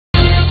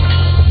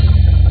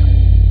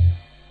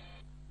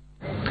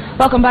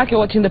Welcome back. You're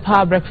watching the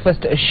Power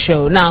Breakfast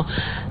Show. Now,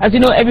 as you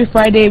know, every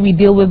Friday we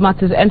deal with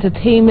matters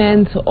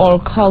entertainment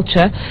or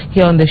culture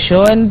here on the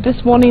show. And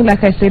this morning,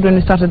 like I said when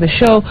we started the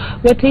show,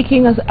 we're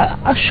taking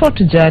a short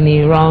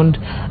journey around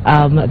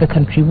the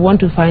country. We want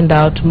to find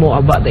out more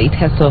about the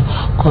Iteso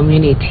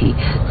community.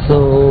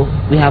 So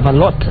we have a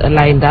lot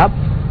lined up.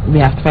 We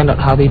have to find out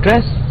how they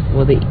dress,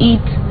 what they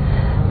eat,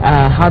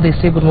 how they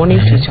say good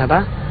morning to each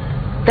other.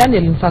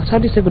 Daniel, in fact,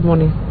 how do you say good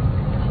morning?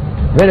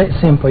 Very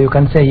simple. You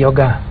can say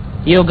yoga.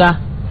 Yoga.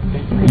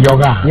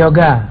 Yoga.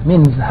 Yoga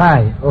means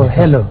hi or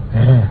hello.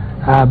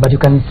 But you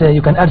can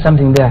add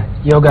something there.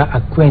 Yoga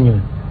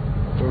akwenyu.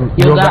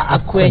 Yoga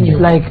akwenyu.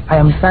 It's like I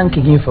am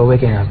thanking you for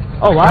waking up.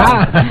 Oh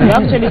wow! You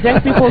actually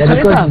thank people to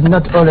wake because up. it's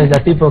not always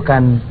that people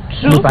can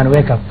sleep and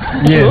wake up.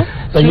 Yes.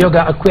 So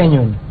yoga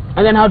akwenyu.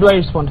 And then how do I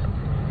respond?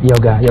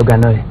 Yoga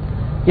noi.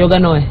 Yoga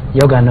noi.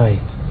 Yoga noi.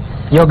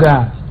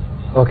 Yoga.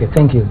 Okay,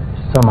 thank you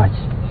so much.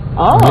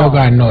 Oh.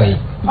 Yoga noi.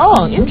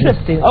 Oh,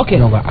 interesting. Okay.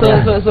 So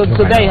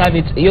there you have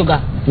it. Yoga.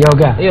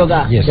 Yoga.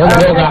 Yoga. Yes.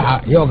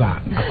 Yoga.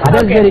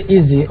 That's very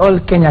easy. All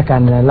Kenya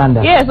can learn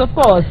that. Yes, of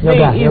course.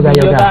 Yoga.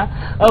 Yoga.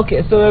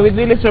 Okay, so we're with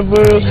Willis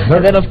Raburu,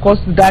 and then of course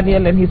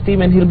Daniel and his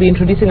team, and he'll be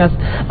introducing us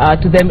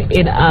to them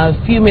in a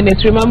few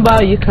minutes.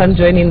 Remember, you can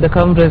join in the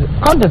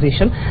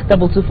conversation.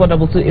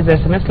 22422 is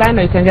the SMS line,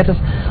 or you can get us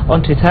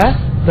on Twitter.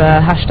 The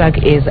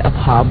hashtag is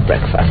Power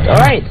Breakfast. All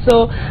right.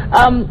 So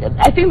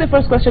I think the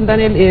first question,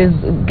 Daniel, is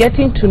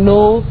getting to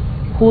know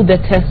who the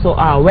Teso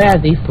are. Where are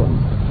they from?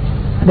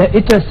 The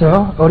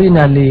Iteso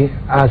originally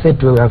are said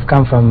to have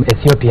come from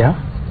Ethiopia.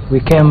 We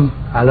came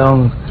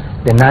along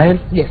the Nile.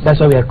 Yes. That's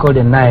why we are called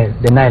the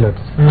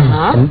Nilotes.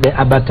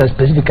 But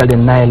specifically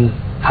the Nile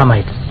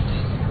Hamites.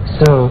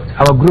 So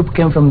our group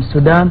came from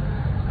Sudan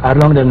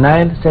along the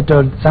Nile,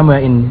 settled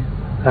somewhere in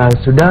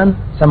Sudan,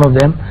 some of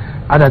them.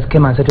 Others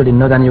came and settled in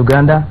northern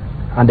Uganda,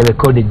 and they were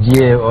called the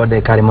Jie or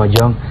the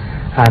Karimojong.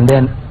 And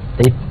then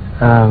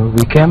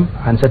we came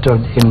and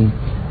settled in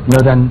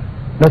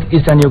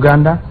northeastern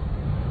Uganda,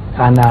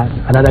 and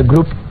another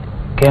group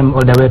came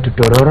all the way to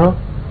Tororo,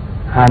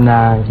 and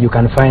you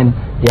can find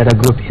the other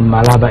group in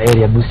Malaba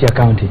area, Busia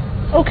County.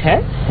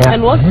 Okay. Yeah.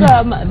 And what's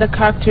the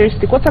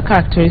characteristic? What's a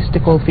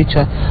characteristical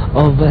feature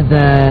of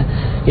the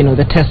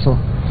Teso?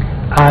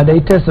 The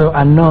Iteso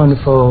are known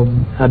for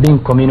being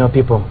communal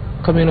people.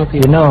 Communal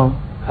people. You know,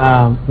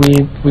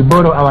 we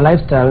borrow our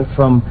lifestyle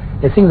from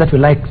the things that we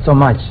like so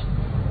much.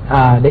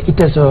 The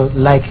Iteso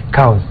like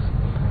cows.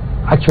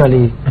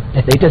 Actually,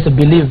 the Iteso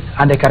believe,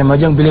 and the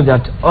Karimojong believe,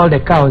 that all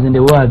the cows in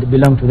the world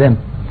belong to them,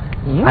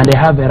 and they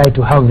have a right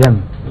to have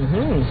them.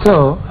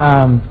 So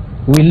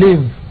we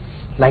live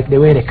like the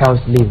way the cows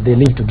live. They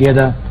live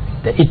together,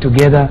 they eat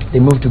together, they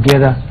move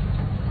together,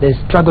 they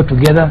struggle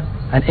together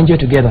and enjoy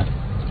together.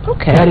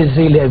 Okay. That is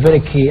really a very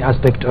key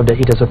aspect of the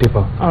Iteso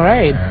people. All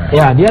right.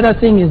 Yeah. The other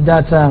thing is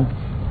that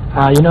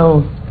you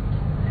know,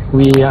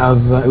 we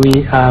have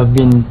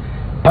been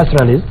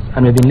pastoralists,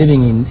 and we've been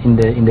living in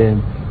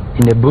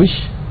the bush.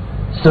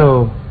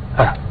 So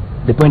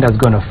the point has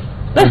gone off.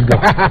 Let's go.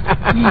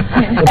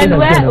 And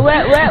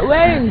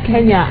where in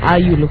Kenya are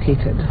you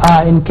located?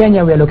 In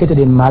Kenya we are located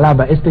in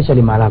Malaba,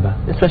 especially Malaba.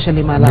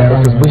 Especially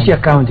Malaba. Yeah, Busia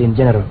County in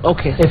general.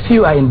 Okay. A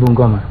few are in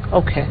Bungoma.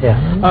 Okay.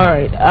 Yeah. All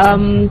right.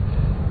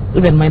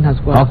 Even mine has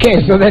gone.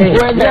 Okay, so then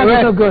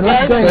what's going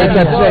on?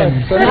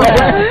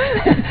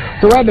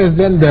 So where does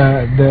then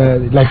the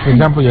like, for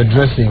example, your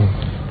dressing?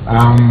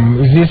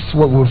 Is this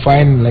what we'll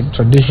find like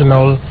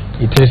traditional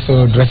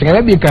Iteso dressing? And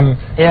maybe you can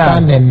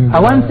stand and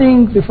one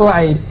thing before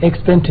I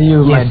explain to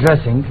you my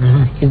dressing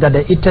is that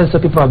the Iteso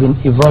people have been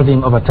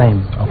evolving over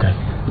time. Okay.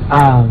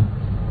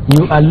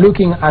 You are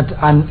looking at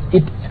an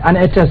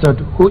Iteso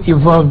who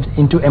evolved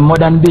into a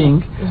modern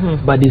being,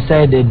 but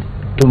decided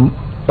to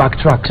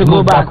backtrack, to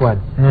go backward.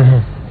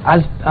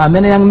 As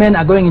many young men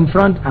are going in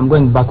front, I'm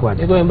going backward.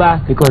 You're going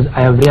back because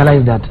I have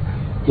realized that,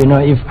 you know,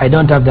 if I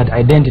don't have that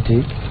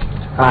identity,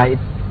 it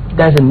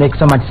doesn't make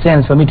so much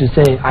sense for me to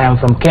say I am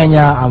from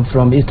Kenya, I'm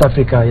from East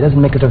Africa. It doesn't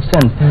make a lot of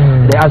sense.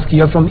 They ask you,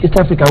 you're from East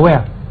Africa,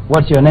 where?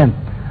 What's your name?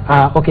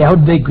 Okay, how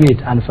do they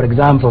greet? And for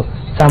example,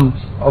 some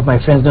of my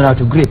friends don't know how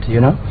to greet, you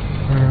know.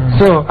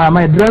 So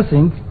my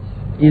dressing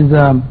is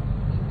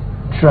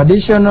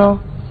traditional,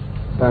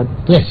 but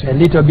a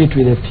little bit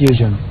with a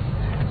fusion,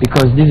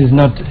 because this is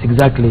not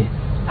exactly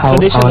how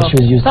our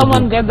shoes used to be.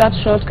 Someone get that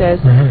short, guys.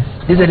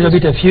 This is a little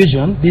bit of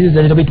fusion. This is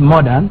a little bit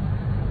modern,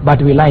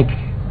 but we like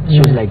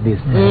shoes like this.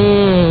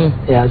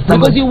 Yeah,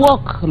 because you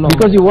walk long.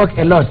 Because you walk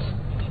a lot.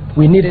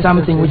 We need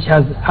something which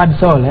has hard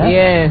sole.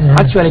 Yes.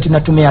 Actually,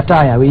 tunatumia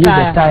tire. We use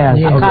the tires.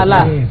 Like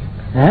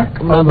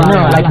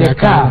the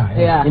car.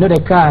 You know,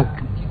 the car,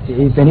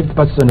 even if it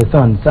passes on the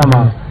thorn,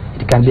 somehow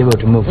it can be able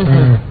to move.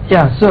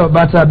 Yeah. So,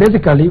 but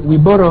basically, we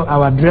borrow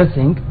our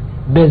dressing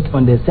based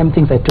on the same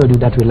things I told you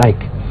that we like.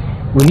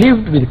 We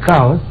lived with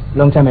cows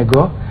long time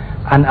ago,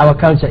 and our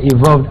culture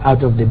evolved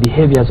out of the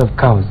behaviors of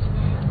cows,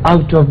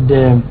 out of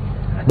the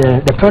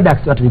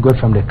products that we got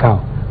from the cow.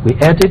 We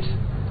ate it,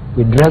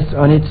 we dressed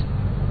on it,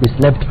 we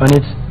slept on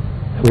it,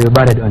 we were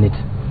buried on it.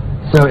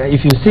 So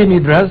if you see me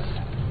dressed,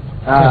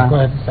 Go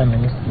ahead,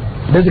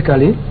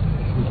 basically,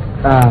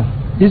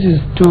 this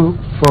is two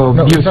for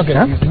beauty. It's okay.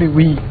 Huh?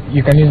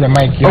 You can use the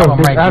mic. You have a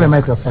mic. I have a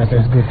microphone.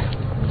 That's good.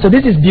 So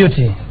this is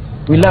beauty.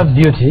 We love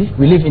beauty.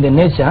 We live in the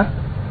nature,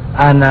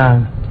 and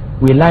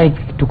we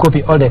like to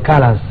copy all the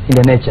colors in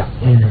the nature.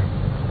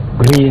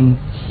 Green,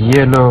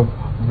 yellow,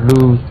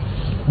 blue.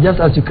 Just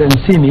as you can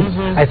see me,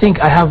 I think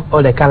I have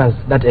all the colors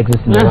that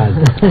exist in the world.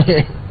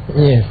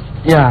 Yes.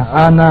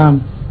 Yeah,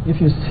 and if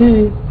you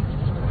see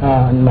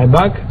in my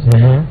back,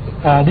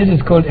 this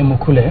is called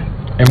emukule.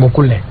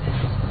 Emukule.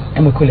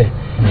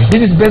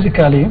 This is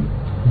basically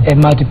a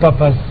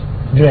multi-purpose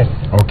dress.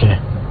 Okay.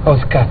 Or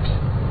skirt.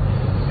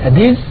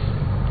 This,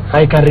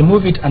 I can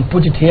remove it and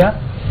put it here.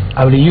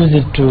 I will use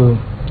it to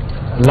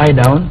lie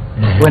down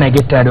when I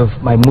get tired of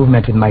my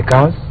movement with my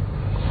cows.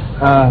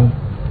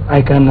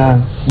 I can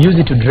use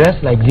it to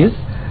dress like this.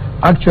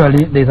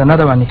 Actually, there's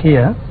another one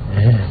here.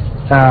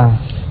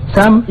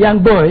 Some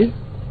young boys,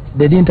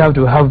 they didn't have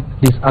to have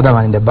this other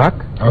one in the back.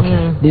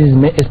 Okay. This is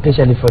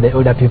especially for the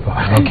older people.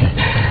 Okay.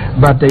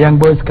 But the young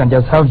boys can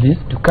just have this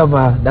to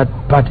cover that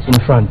part in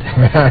front.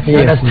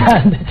 You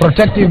understand?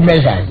 Protective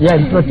measures. Yeah,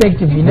 it's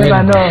protective. You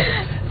never know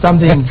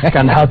something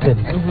can happen.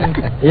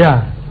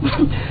 Yeah.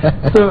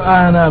 So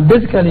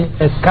basically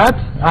a skirt.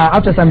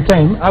 After some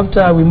time,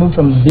 after we moved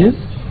from this,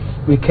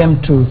 we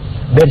came to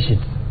bed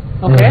sheets.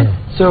 Okay.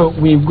 So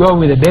we go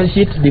with the bed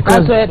sheet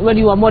because when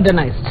you were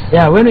modernized.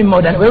 Yeah, when we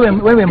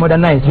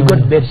modernized, we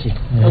got bed sheet.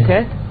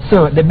 Okay.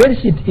 So the bed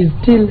sheet is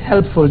still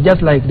helpful,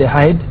 just like the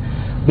hide,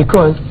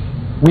 because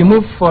we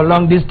move for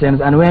long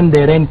distance, and when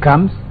the rain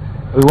comes,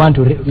 we want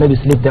to maybe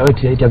sleep there.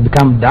 It has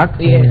become dark.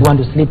 Yes. We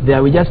want to sleep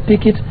there. We just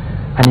pick it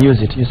and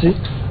use it. You see,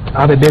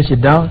 have a bed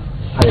sheet down,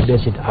 have a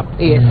bed sheet up.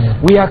 Yes.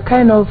 We are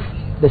kind of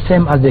the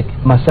same as the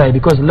Maasai,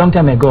 because a long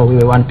time ago we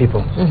were one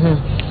people.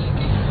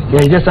 There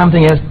is just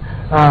something else.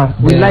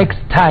 We like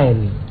style.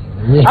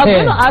 I was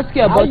going to ask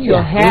you about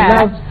your hair. We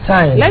love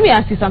style. Let me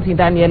ask you something,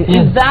 Daniel.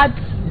 Yes. Is that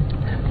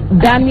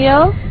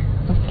Daniel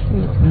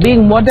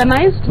being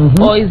modernized,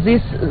 or is this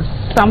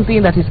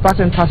something that is part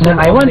and parcel? No,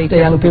 I want the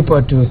young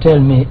people to tell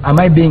me, am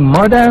I being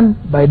modern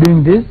by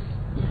doing this,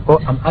 or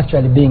I'm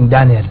actually being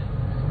Daniel,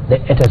 the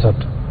Iteso?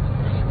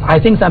 I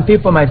think some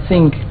people might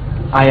think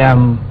I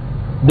am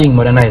being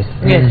modernized,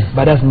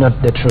 but that's not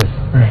the truth.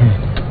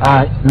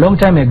 Long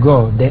time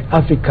ago, the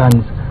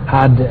Africans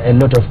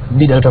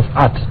did a lot of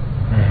art.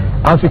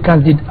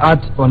 Africans did art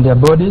on their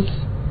bodies.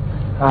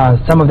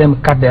 Some of them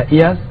cut their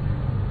ears.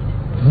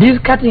 This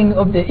cutting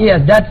of the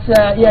ears, that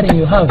earring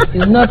you have,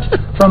 is not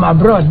from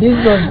abroad. This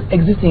was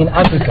existing in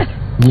Africa.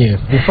 Yes.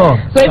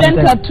 Before. So even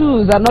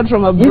tattoos are not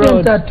from abroad.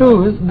 Even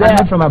tattoos are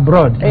not from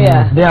abroad.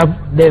 Yeah.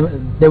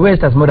 The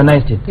West has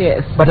modernized it.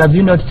 Yes. But have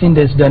you not seen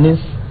the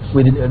Sudanese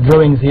with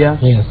drawings here?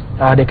 Yes.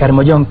 The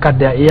Karimojong cut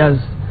their ears,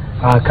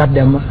 cut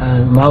their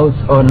mouth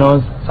or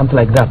nose, something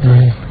like that.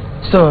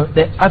 So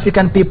the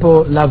African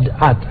people loved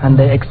art, and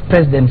they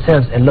expressed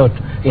themselves a lot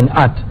in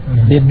art.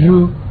 They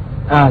drew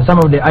some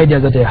of the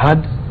ideas that they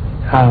had.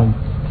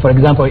 For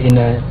example,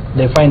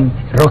 they find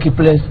rocky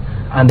place,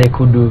 and they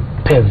could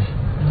pave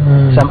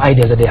some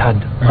ideas that they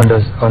had on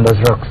those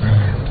rocks.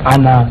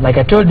 And like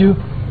I told you,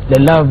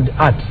 they loved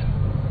art,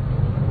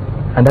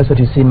 and that's what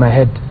you see in my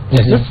head.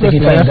 Yes, just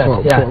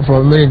for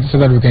a minute so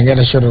that we can get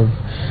a shot of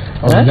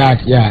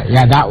that. Yeah,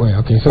 that way.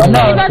 Okay. So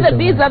even the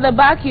beads at the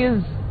back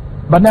is.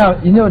 But now,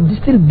 there's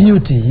still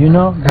beauty,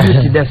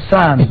 beauty, the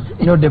sun,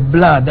 the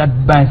blood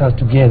that binds us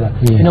together.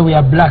 We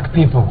are black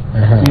people,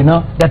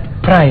 that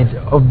pride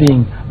of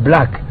being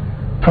black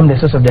from the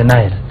source of the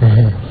Nile.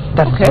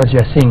 That's what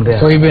you're seeing there.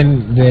 So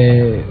even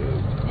the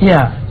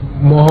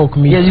Mohawk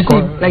meets. Yeah, you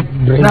see, like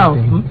now,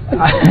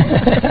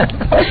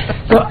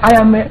 so I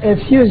am a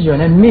fusion,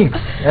 a mix,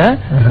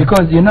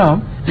 because,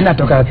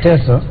 natoka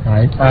Teso,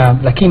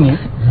 lakini,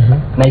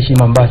 naishi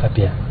Mombasa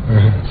pia.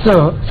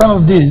 So some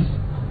of these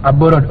are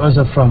borrowed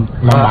also from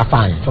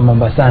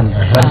Mombasani,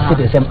 but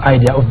it's the same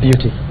idea of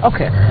beauty.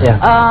 Okay.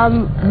 Yeah.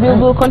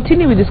 We'll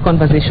continue with this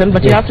conversation,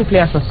 but you have to play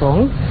us a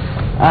song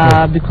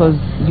because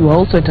you are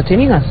also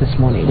entertaining us this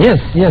morning. Yes.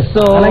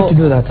 So I like to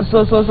do that.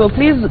 So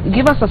please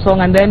give us a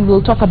song, and then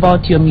we'll talk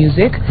about your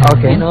music.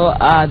 Okay.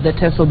 The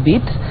Teso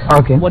beat.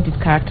 Okay. What it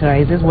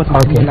characterizes, what it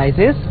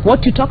symbolizes,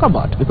 what you talk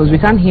about, because we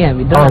can't hear,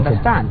 we don't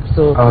understand.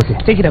 So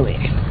take it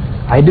away.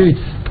 I do it.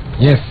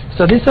 Yes.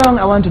 So this song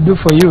I want to do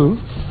for you.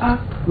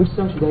 Which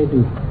song should I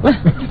do?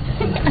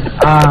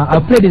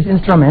 I've played this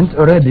instrument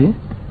already,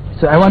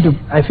 so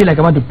I feel like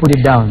I want to put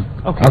it down.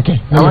 Okay.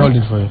 Let me hold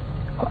it for you.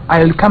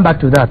 I'll come back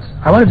to that.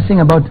 I wanted to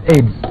sing about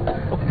AIDS,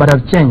 but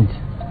I've changed.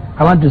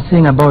 I want to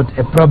sing about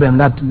a problem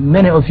that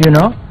many of you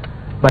know,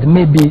 but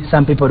maybe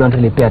some people don't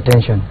really pay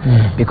attention.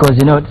 Because,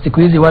 siku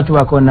hizi watu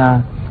wako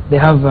na, they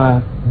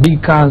have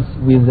big cars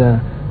with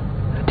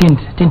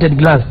tinted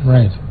glass.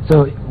 Right.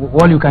 So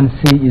all you can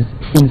see is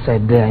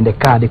inside there in the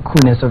car, the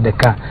coolness of the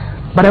car.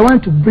 But I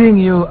want to bring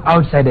you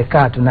outside the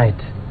car tonight.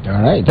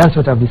 All right. That's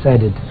what I've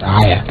decided.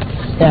 Yeah.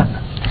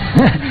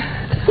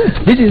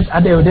 This is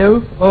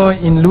Adeodeu, or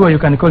in Luo you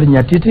can call it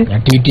Nyatiti.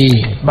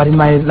 Nyatiti. But in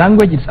my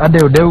language it's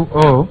Adeodeu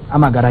or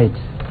Amagarait.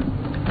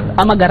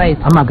 Amagarite.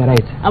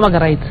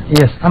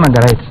 Yes,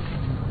 Amagarite.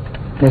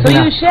 Yes, so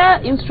you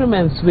share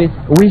instruments with...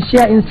 We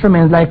share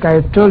instruments, like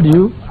I told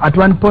you. At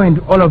one point,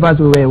 all of us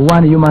were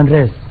one human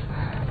race.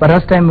 But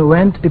as time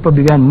went, people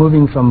began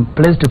moving from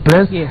place to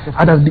place. Yes,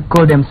 others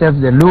called themselves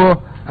the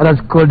Luo, others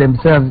called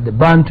themselves the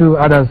Bantu,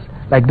 others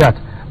like that.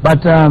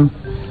 But the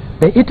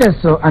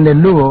Iteso and the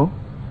Luo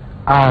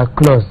are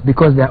close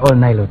because they are all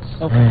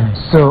Nilotes. Okay.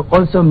 So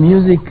also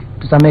music,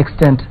 to some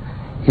extent,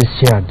 is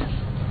shared.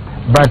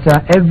 But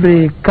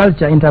every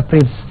culture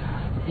interprets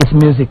its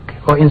music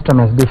or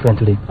instruments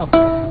differently. Okay.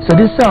 So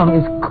this song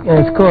is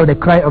called The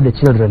Cry of the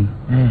Children.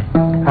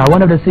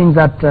 One of the things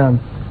that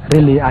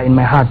really are in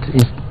my heart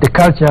is the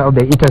culture of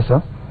the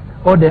Iteso,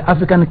 or the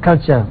African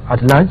culture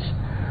at large.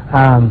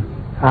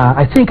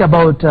 I think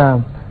about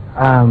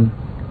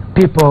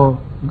people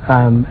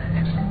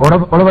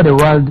all over the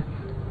world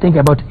think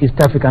about East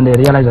Africa, and they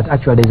realize that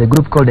actually there is a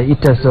group called the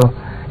Iteso,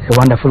 a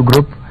wonderful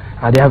group.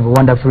 They have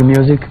wonderful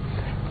music.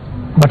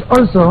 But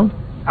also,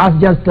 as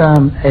just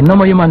a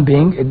normal human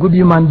being, a good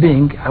human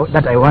being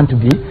that I want to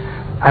be,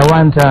 I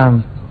want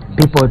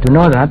people to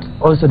know that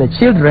also the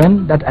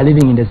children that are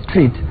living in the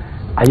street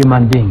are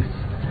human beings.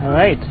 All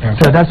right.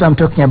 So that's what I'm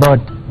talking about,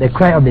 the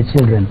cry of the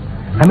children.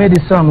 I made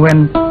this song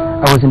when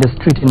I was in the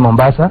street in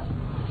Mombasa.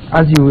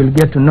 As you will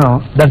get to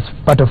know, that's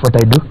part of what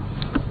I do,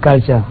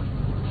 culture,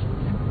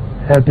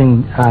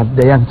 helping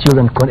the young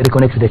children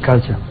reconnect with the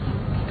culture.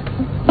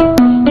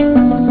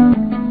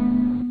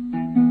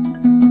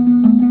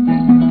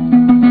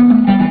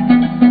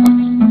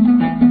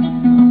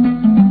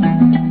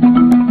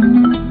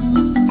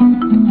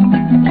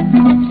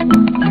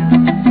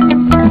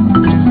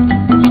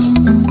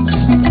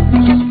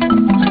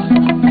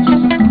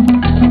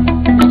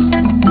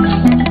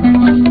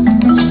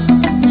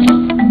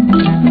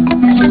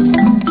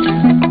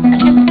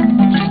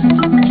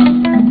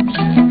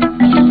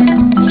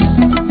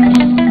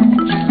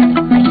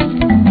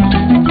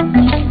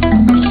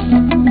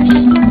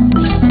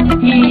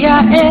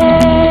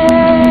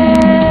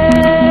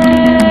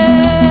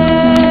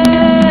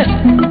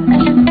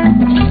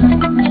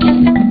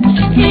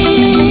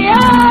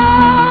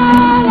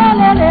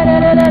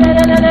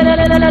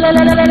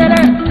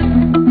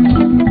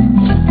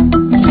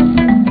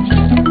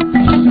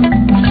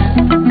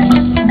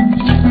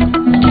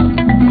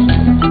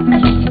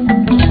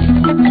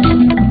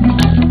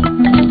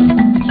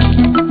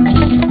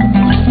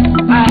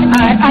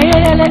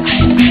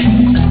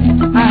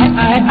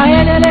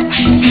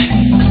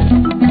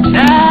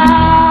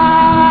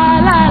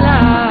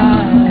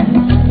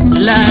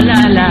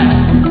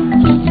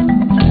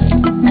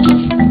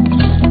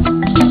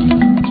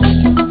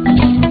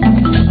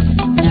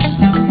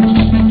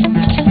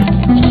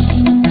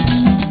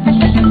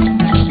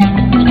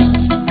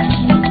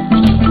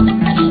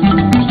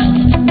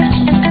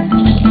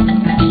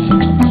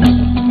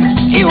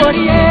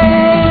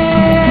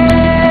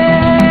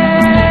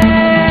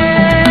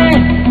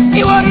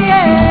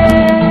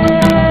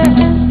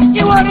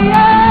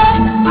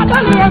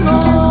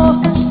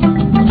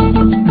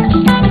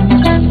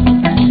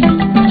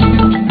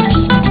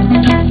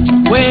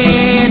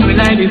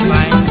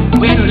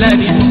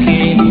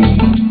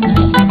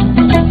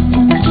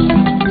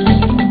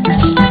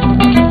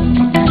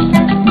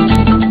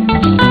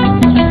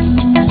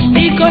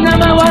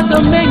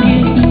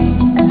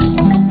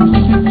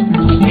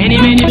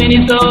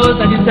 Many souls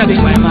are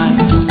disturbing my mind.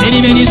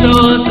 Many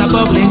souls are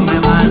bubbling my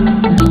mind.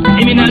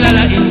 Every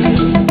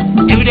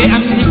day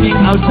I'm sleeping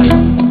outside.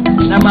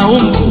 The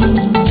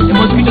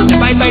mosquitoes, they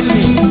bite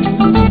me.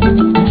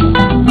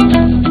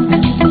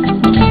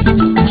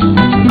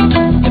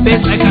 The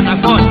best I can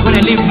afford when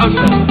I live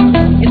outside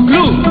is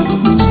blue.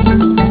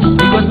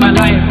 Because my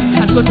life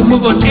has got to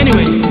move on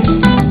anyway.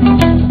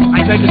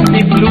 I try to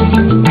sleep blue.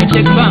 I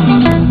take bath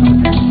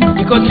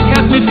because it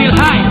helps me feel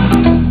high.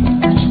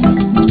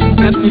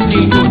 Helps me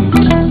feel good.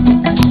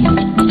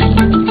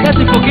 It helps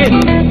me forget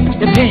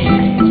the pain,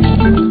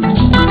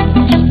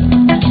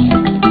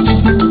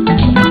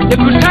 the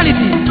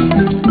brutality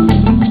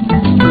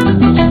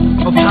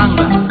of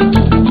hunger.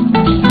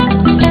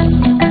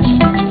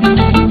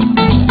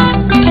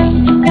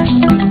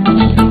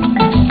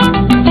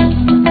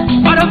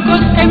 But of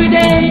course, every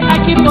day I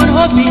keep on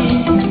hoping.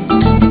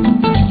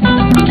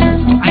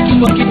 I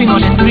keep on keeping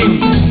on a dream.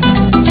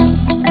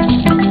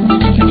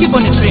 I keep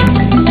on a dream.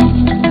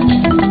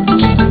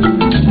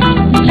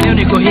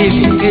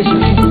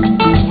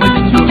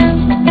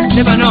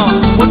 Never know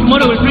what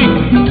tomorrow will bring.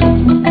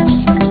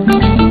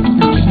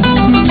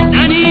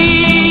 Nani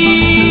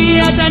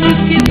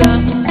atanisikiza,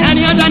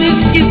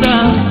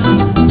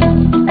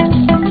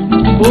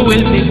 who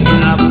will pick me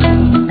up?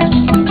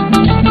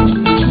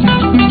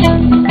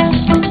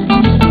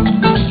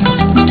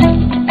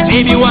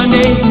 Maybe one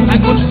day I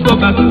could go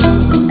back.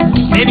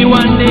 Maybe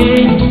one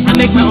day I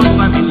make my own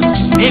family.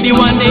 Maybe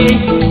one day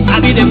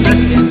I'll be the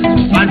president.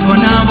 But for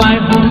now my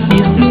home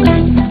is the street.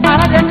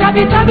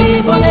 Tabi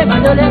tabi bone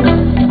badoleno,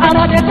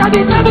 arade tabi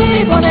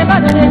tabi bone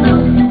badoleno,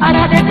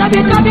 arade tabi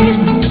tabi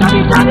tabi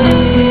tabi.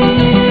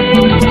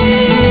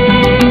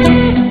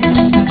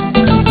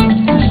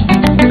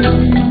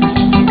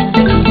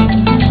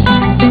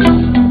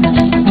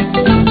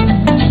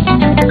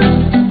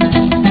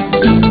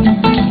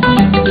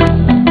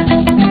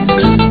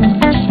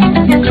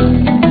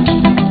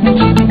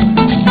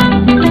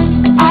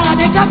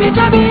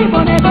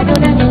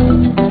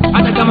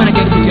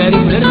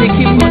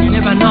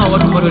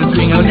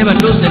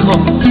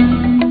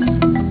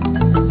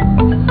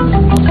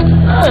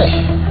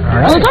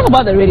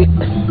 about the lyrics.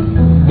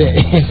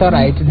 It's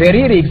alright. The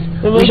lyrics.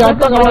 We shall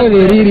talk about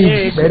the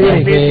lyrics.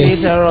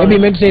 Maybe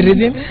meant to say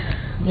rhythm.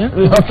 Yeah.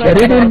 The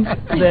rhythm,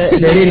 the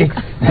lyrics,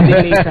 a bit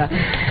later.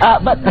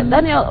 But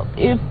Daniel,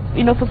 if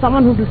you know, for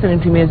someone who's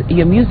listening to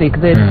your music,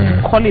 they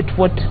call it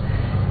what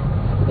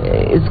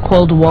is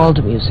called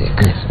world music.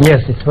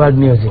 Yes, it's world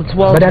music. It's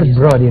world but that's music.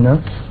 broad, you know.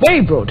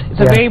 Very broad.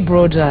 It's a very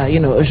broad, you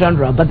know,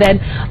 genre. But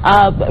then,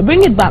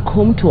 bring it back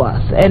home to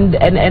us and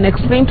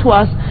explain to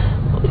us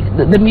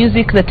the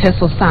music that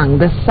Teso sang,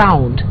 the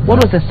sound.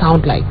 What was the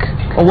sound like,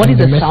 or what is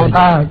the sound?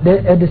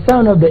 The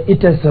sound of the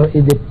Iteso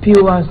is the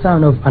pure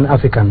sound of an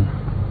African.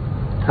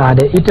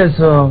 The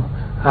Iteso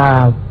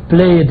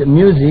played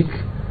music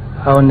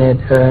on a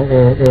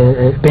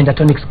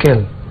pentatonic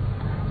scale.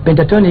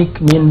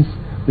 Pentatonic means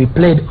we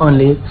played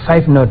only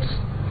 5 notes.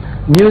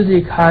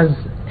 Music has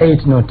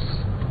 8 notes.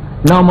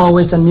 Normal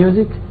Western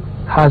music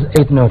has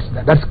 8 notes.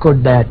 That's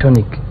called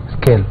diatonic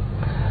scale.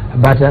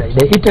 But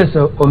the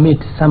Iteso omit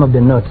some of the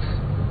notes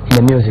in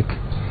the music.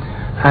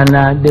 And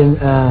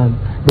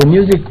the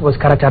music was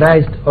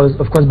characterized,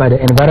 of course, by the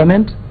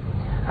environment.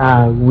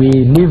 We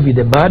live with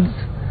the birds,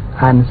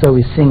 and so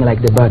we sing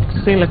like the birds.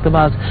 Sing like the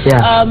birds.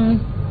 Yeah.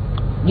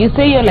 You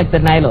say you're like the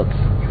Nilots.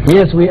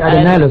 Yes, we are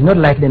the Nilots, not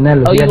like the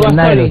Nilots. Oh, we you are the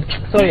Nilots.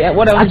 Sorry,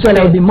 what I Actually,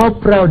 I would be more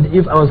proud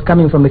if I was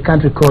coming from a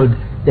country called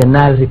the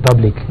Nile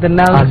Republic. The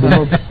Nile I'd be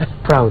more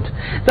proud.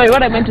 Sorry,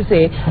 what I meant to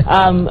say,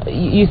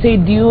 you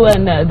said you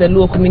and the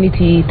Luo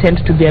community tend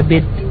to be a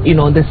bit, you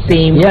know, the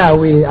same. Yeah,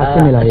 we are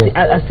similar, yes.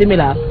 Are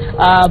similar.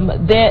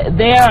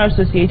 They are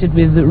associated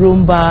with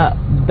Rumba,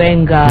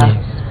 Benga,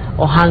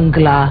 or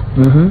Hangla.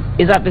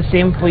 Is that the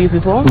same for you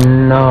people?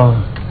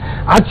 No.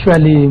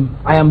 Actually,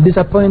 I am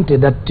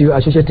disappointed that you are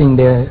associating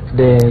the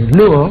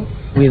Luo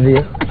with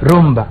the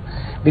Rumba,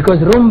 because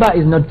Rumba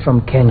is not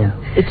from Kenya.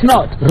 It's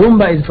not.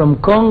 Rumba is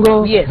from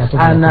Congo. Yes.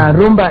 And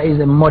Rumba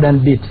is a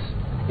modern beat.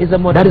 It's a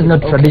modern that is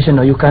not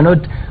traditional. You cannot.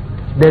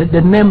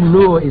 The name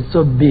Luo is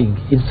so big.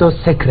 It's so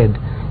sacred.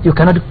 You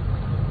cannot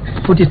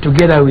put it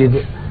together with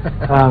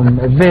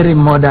a very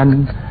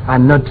modern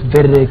and not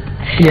very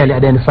clearly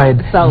identified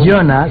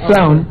Jonah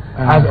sound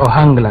as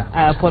Ohangla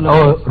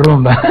or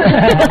Rumba.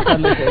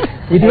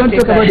 If you want to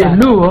talk about the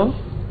Luo,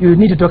 you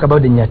need to talk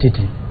about the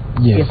Nyatiti.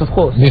 Yes, of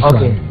course.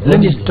 Okay, let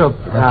me stop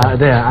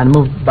there and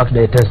move back to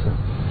the Iteso.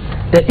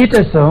 The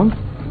Iteso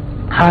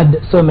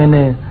had so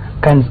many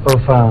kinds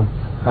of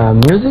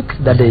music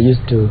that they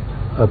used to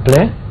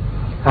play,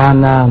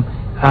 and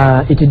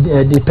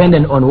it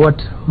depended on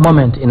what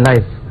moment in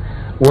life.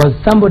 Was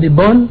somebody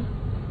born,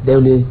 they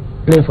will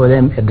play for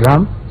them a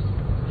drum,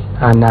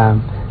 and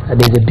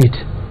there's a beat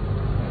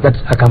that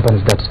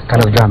accompanies that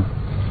kind of drum.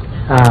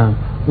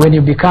 When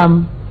you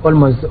become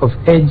almost of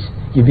age,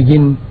 you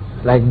begin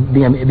like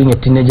being a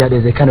teenager,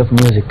 there's a kind of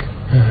music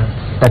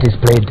that is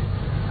played.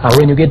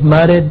 When you get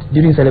married,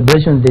 during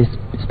celebrations, there's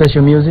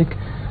special music,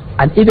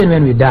 and even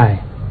when we die,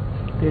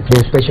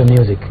 there's special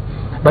music.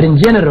 But in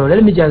general,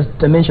 let me just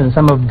mention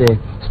some of the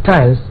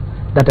styles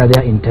that are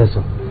there in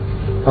Teso.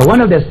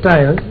 One of the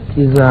styles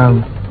is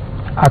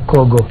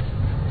Akogo.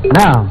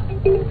 Now,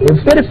 a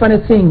very funny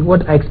thing,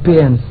 what I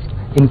experience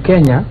in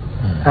Kenya,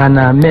 and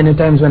many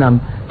times when I'm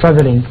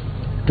traveling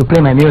to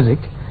play my music,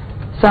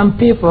 some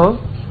people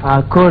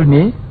call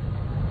me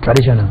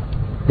traditional.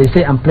 They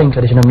say I'm playing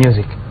traditional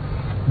music.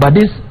 But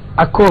this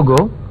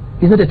Akogo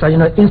is not a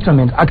traditional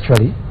instrument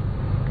actually,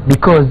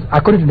 because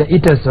according to the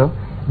Iteso,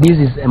 this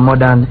is a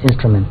modern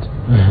instrument.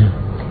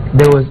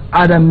 There was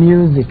other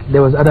music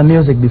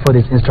before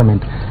this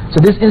instrument.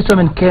 So this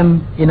instrument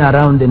came in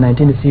around the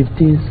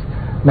 1950s,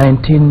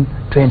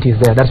 1920s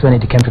there. That's when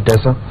it came to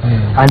Teso.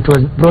 And it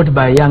was brought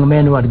by young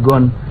men who had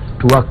gone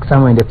to work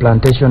somewhere in the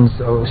plantations,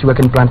 or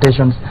sugarcane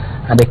plantations,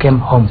 and they came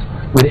home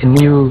with a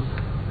new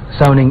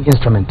sounding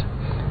instrument.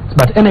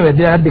 But anyway,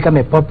 that became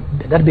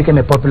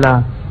a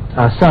popular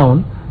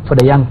sound for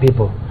the young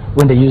people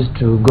when they used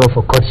to go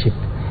for courtship.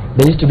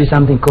 There used to be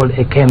something called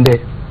a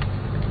kembe.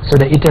 So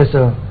the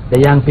Iteso, the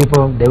young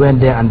people, they went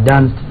there and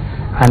danced,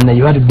 and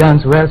you had to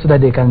dance well so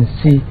that they can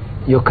see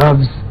your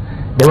curves.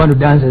 They want to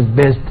dance as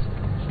best,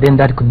 then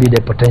that could be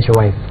the potential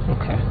wife.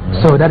 Okay.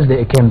 So that is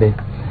the ekembe.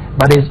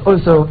 But there is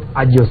also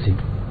ajosi.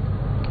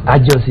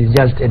 Ajosi is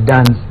just a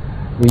dance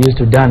we used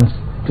to dance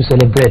to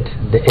celebrate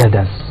the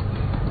elders,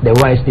 the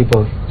wise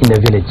people in the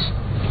village.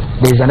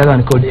 There is another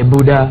one called a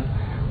Buddha.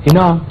 You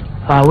know,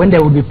 when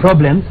there would be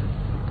problems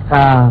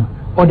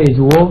or there is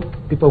war,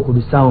 people could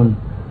sound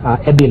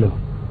ebilo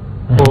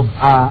or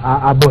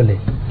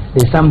abole.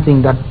 There is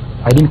something that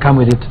I didn't come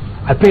with it.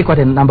 I played quite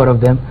a number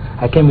of them.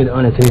 I came with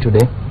only 3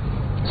 today.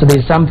 So there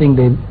is something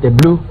they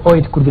blew, or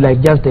it could be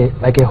like just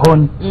like a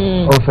horn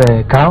of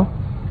a cow.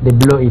 They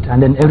blow it,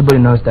 and then everybody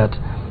knows that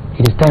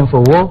it is time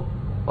for war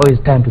or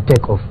it's time to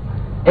take off.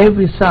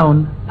 Every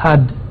sound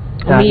had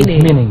its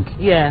meaning.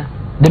 Yeah.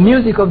 The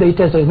music of the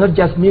Iteso is not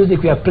just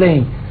music we are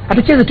playing.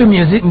 Hatucheze tu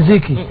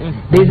muziki.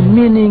 There is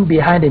meaning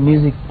behind the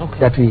music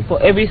that we.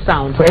 For every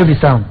sound. For every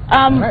sound.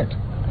 Right.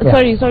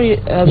 Sorry,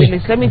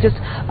 Willis. Let me just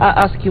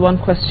ask you one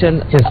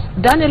question. Yes.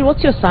 Daniel,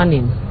 what's your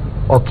surname?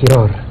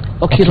 Okiror.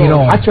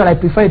 Okiror. Actually, I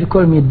prefer to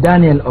call me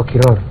Daniel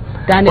Okiror.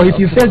 Daniel or if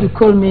you Okiror. fail to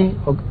call me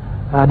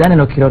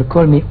Daniel Okiror,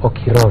 call me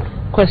Okiror.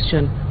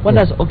 Question. What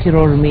does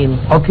Okiror mean?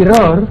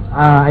 Okiror,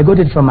 I got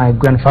it from my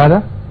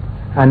grandfather.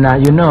 And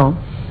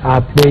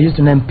they used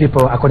to name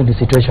people according to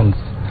situations.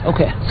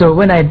 Okay. So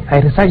when I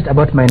researched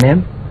about my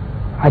name,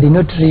 I did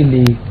not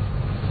really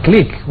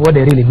click what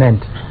they really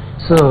meant.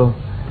 So,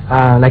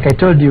 like I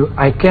told you,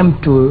 I came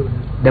to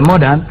the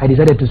modern, I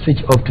decided to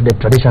switch off to the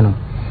traditional.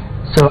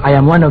 So I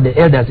am one of the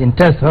elders in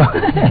Teso.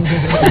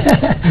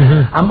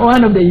 I'm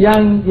one of the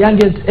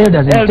youngest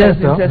elders in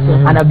Teso,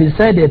 and I've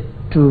decided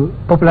to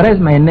popularize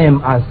my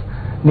name as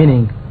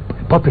meaning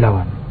popular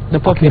one. The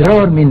popular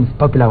Okiror means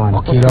popular one.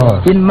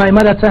 Okiror. In my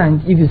mother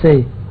tongue, if you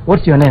say,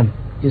 what's your name?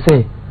 You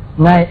say,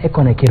 Ngai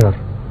Ekone Kiror.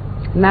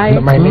 Nai.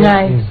 My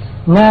name is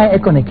Ngai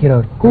Ekone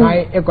Kiror.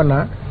 Ngai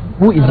Ekona.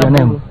 Who is your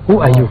name? Who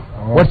are you?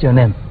 What's your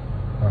name?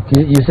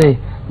 Okay. You say,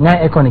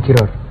 Ngai Ekone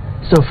Kiror.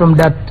 So from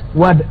that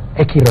word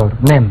Ekiror,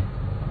 name,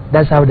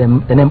 that's how the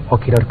name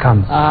Okiror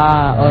comes.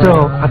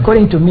 So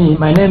according to me,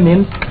 my name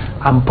means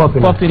I'm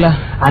popular.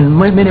 And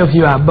many of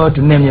you are about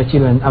to name your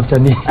children after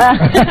me.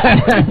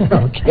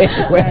 Okay.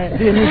 Well,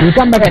 we'll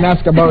come back and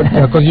ask about,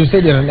 because you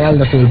said you're an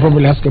elder, so we'll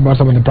probably ask about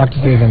some of the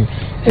practices and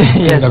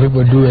things that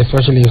people do,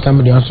 especially if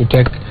somebody wants to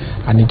take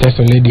an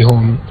Iteso lady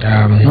home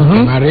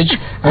for marriage.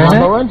 But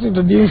I want to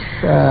introduce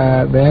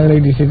the young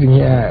lady sitting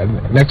here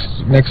next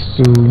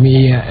to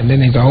me here, and then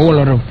there's a whole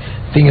lot of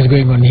things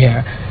going on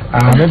here.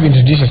 Maybe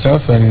introduce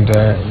yourself and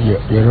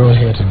your role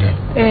here today.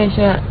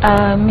 Sure.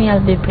 Me, I'll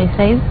be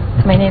precise.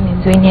 My name is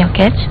Winnie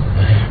Okech.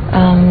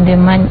 The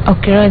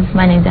Okiror's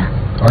manager.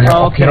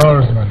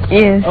 Okiror's manager.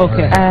 Yes.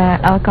 Okay.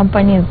 Our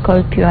company is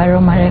called Pure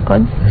Aroma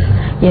Records.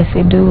 Yes,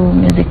 we do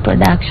music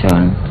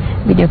production,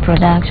 video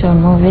production,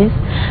 movies,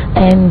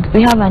 and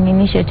we have an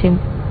initiative.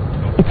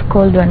 It's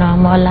called 1 Hour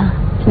Mola.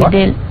 We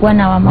did 1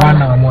 Hour Mola.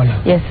 1 Hour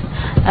Mola. Yes.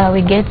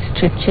 We get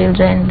street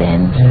children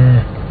then.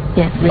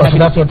 Yes. So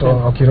that's what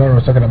Okiror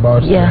was talking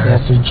about. Yeah.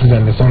 Street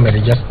children, the song that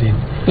he just did.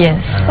 Yes.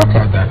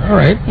 About that. All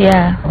right.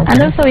 Yeah. Okay. And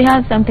also we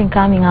have something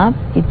coming up.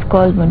 It's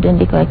called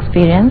Mudundiko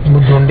Experience.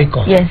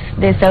 Mudundiko. Yes,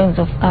 the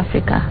sounds of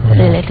Africa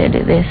related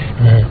to this.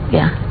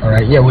 Yeah. All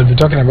right. Yeah, we'll be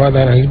talking about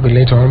that a little bit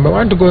later on. But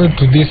I want to go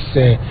to this.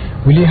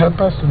 Will you help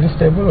us to this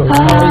table? Or The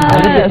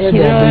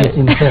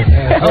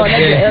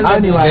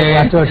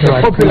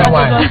popular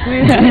one.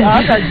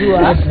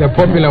 That's the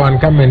popular one.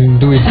 Come and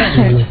do it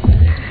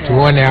to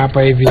one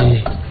hapa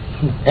hivi.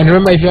 And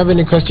remember, if you have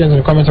any questions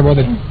or comments about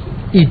the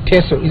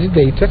Iteso, is it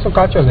the Iteso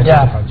culture or the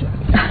Teso culture?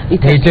 The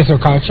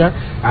Iteso culture.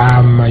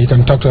 You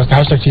can talk to us. The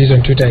hashtag to use on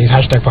Twitter is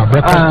hashtag for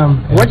breakfast.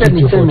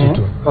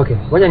 Okay.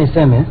 What you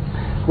say,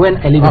 when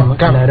I live in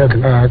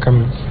Nairobi.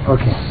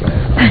 Okay.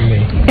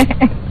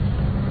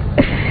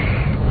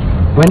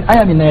 When I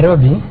am in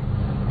Nairobi,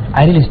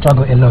 I really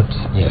struggle a lot.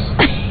 Yes.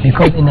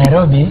 Because in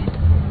Nairobi,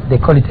 they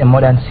call it a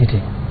modern city.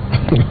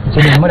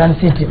 So in a modern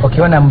city,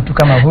 ukiona mtu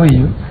kama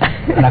huyu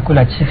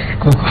anakula chips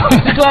kuku.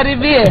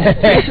 Tuharibie.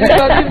 Okay.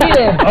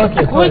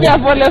 Kuja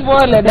pole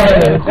pole.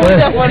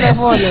 Kuja pole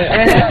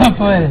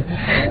pole.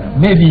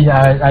 Maybe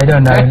I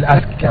don't know. I'll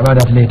ask about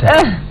that later.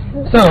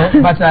 So,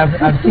 but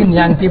I've seen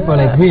young people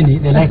like really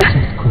they like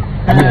chips kuku.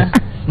 Yes.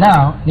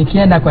 Now,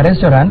 nikienda kwa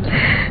restaurant,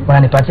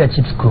 wananipatia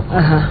chips kuku.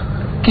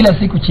 Kila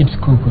siku chips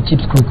kuku.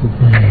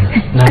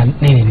 Na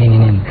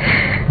nini.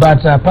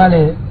 But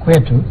pale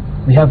kwetu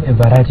we have a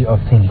variety of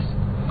things.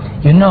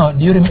 You know,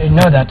 do you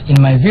know that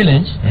in my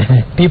village,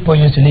 people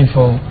used to live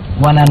for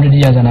 100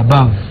 years and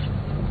above?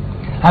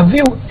 Have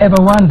you ever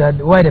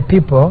wondered why the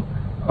people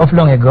of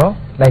long ago,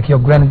 like your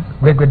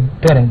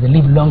great-great-parents, they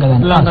live longer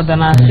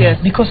than us? Yes.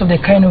 Because of the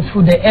kind of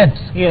food they ate.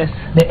 Yes.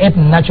 They ate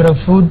natural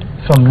food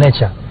from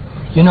nature.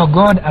 You know,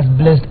 God has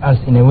blessed us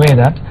in a way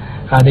that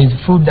there is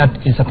food that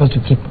is supposed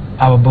to keep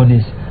our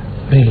bodies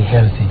really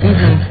healthy.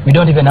 We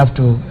don't even have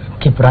to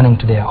keep running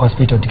to the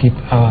hospital to keep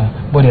our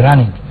body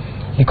running,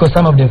 because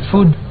some of the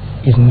food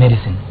is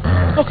medicine.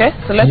 Okay,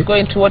 so let's go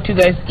into what you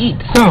guys eat.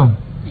 So,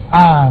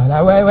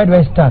 where do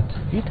I start?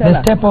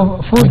 The step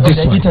of food of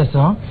the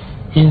Iteso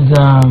is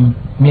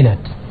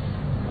millet,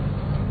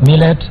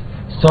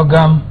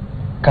 sorghum,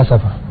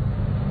 cassava.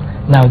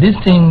 Now these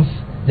things,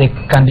 they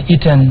can be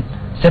eaten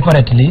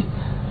separately,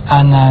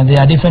 and there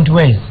are different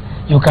ways.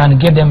 You can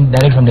get them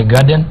direct from the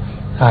garden,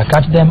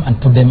 cut them and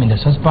put them in the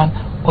saucepan,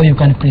 or you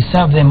can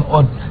preserve them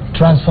or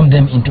transform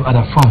them into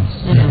other forms.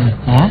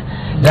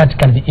 That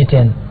can be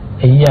eaten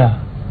a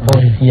year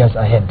or years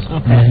ahead.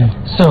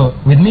 So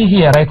with me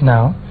here right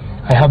now,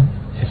 I have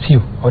a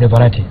few of the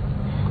variety.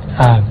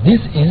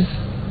 This is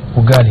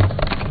ugali.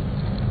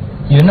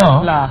 You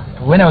know,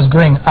 when I was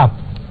growing up,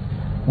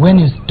 when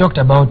you talked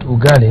about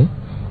ugali,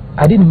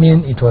 I didn't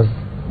mean it was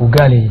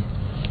ugali,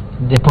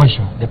 the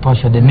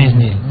posho, the maize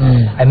meal.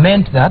 I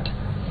meant that,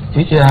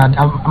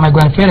 my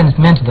grandparents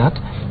meant that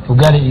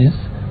ugali is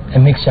a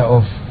mixture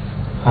of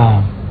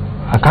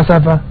a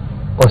cassava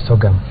or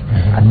sorghum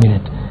and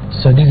millet.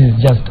 So this is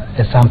just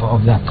a sample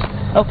of that.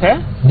 Okay.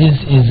 This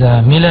is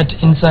millet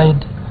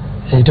inside,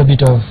 a little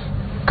bit of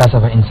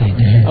cassava inside.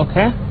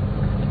 Okay.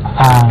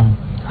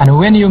 And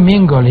when you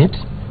mingle it,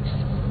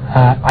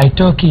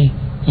 Itoki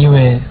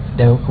iwe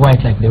the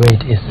white like the way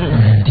it is.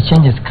 It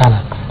changes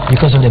color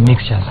because of the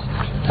mixtures.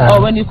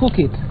 When you cook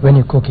it? When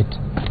you cook it.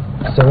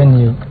 So when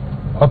you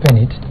open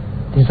it,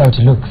 this is how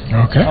it looks.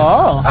 Okay.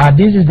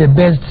 This is the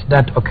best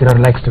that Okiror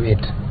likes to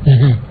eat.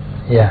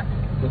 Yeah.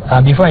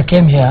 Before I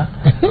came here,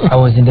 I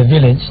was in the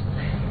village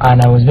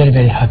and I was very,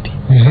 very happy.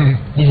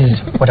 This is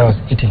what I was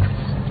eating.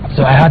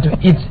 So I had to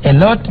eat a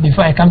lot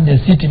before I come to the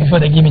city, before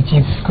they give me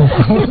cheap cook.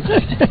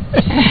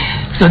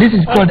 So this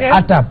is called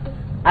atap.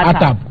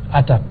 Atap.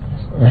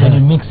 When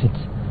you mix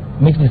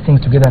these things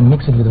together and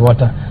mix it with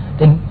water,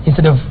 then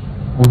instead of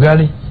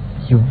ugali,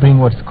 you bring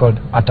what's called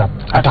atap.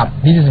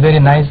 This is very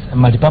nice,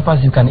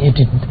 multi-purpose. You can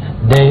eat it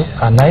day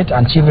and night,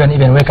 and children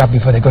even wake up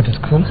before they go to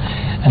school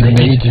and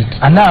they eat it.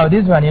 And now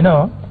this one, you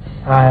know,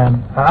 I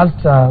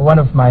asked one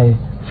of my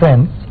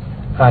friends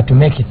to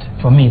make it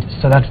for me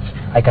so that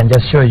I can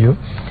just show you.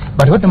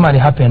 But what normally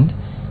happened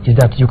is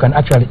that you can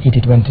actually eat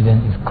it when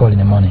it's cold in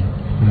the morning.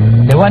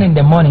 The one in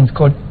the morning is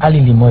called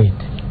alilimoit.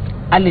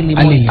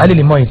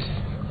 Alilimoit.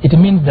 It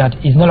means that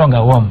it's no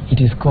longer warm, it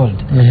is cold.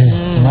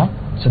 You know?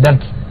 So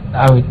that's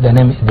how the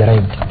name is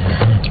derived.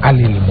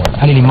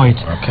 Alilimoit.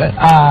 Okay.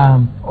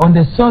 On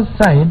the sauce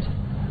side,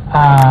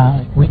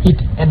 we eat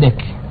edek.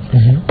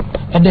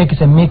 Edek is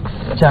a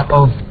mixture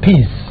of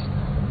peas.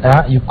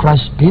 You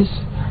crush peas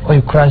or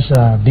you crush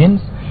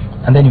beans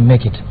and then you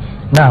make it.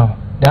 Now,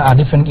 there are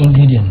different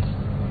ingredients.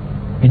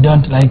 We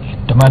don't like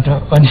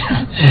tomato,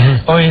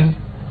 onion, oil.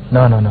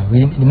 No.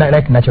 We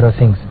like natural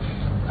things.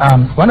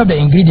 One of the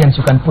ingredients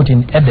you can put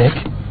in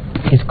edek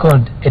is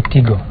called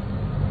etigo.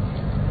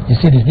 You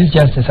see this? This is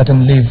just a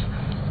certain leaf.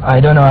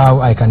 I don't know how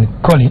I can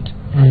call it,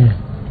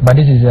 but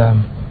this is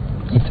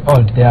it's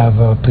old. They have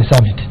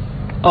preserved it.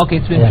 Okay,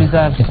 it's been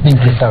preserved. It's been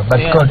preserved,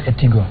 but it's called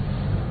etigo.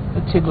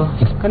 It's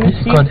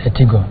called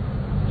etigo.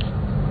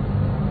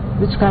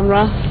 Which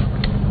camera?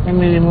 Let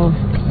me remove.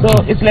 So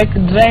it's like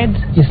dried.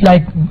 It's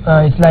like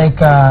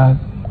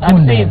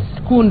kunde.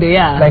 Kunde,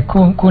 yeah. Like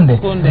kunde.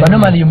 But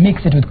normally you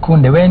mix it with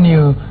kunde. When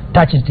you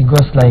touch it, it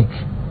goes like.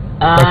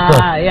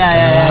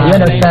 Yeah. You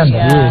understand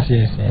Yes.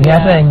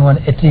 that?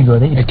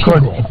 Etigo. It's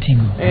called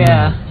etigo.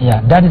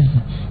 Yeah. That is.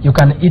 You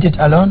can eat it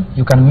alone.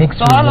 You can mix.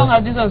 So how long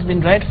have these has been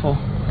dried for?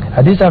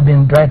 These have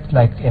been dried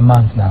like a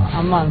month now.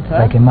 A month, huh?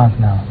 Like a month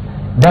now.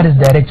 That is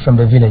direct from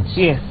the village.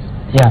 Yes.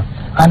 Yeah.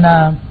 And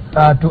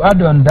to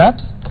add on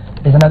that,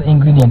 there's another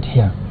ingredient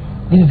here.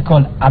 This is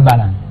called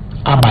abalan.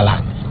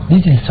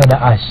 This is soda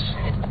ash.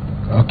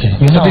 Okay.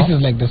 So this is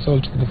like the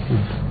salt in the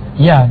food.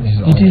 Yeah.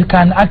 It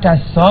can act as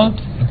salt.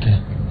 Okay.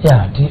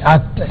 Yeah.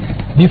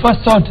 Before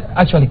salt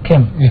actually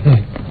came,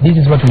 this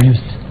is what we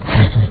used.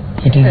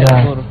 It is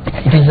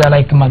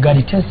like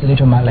magadi. It tastes a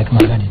little like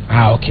magadi.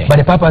 Okay. But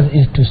the purpose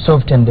is to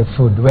soften the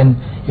food. When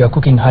you are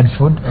cooking hard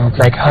food,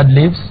 like hard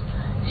leaves,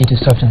 it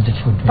softens the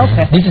food.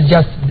 Okay. This is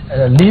just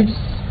leaves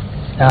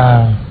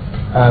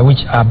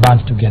which are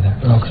burnt together.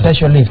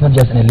 Special leaves, not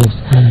just any leaves.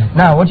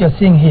 Now what you're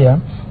seeing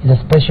here is a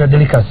special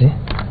delicacy.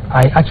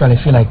 I actually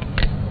feel like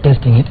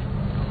tasting it.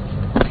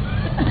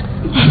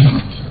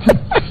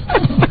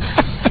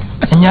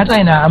 Nyata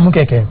ina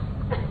amukeke.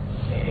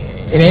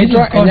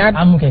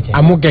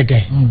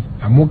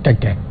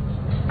 Amukeke.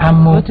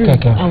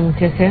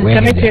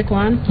 Can I take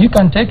one? You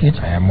can take it.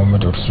 I am a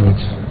moment of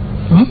truth.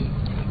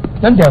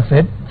 Don't be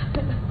afraid.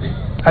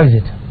 How is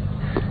it?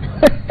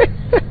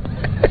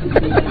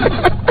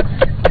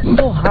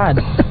 So hard.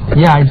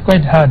 Yeah, it's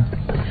quite hard.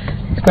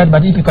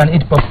 But if you can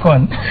eat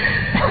popcorn.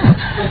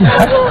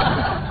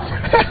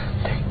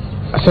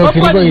 So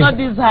popcorn is not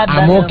this hard.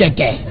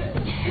 Amukeke.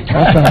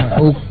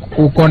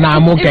 Ukona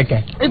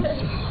amukeke.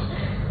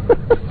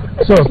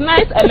 It's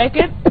nice. I like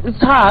it.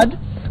 It's hard,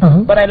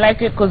 but I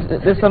like it because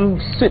there's some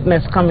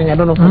sweetness coming. I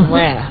don't know from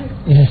where.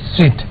 It is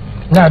sweet.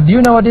 Now, do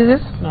you know what this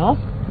is? No.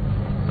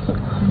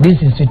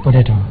 This is sweet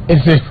potato.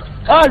 It's it.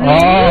 Oh,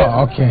 really?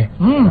 Oh, okay.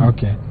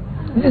 Okay.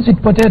 This is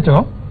sweet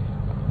potato.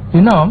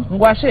 You know,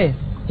 Ngwashe.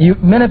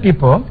 Many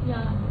people.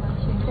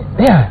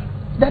 Yeah,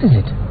 that is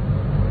it.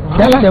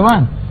 That's the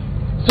one.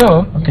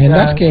 So, okay, in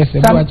that case,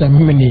 acha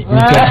mimi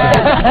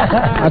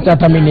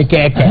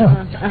keke.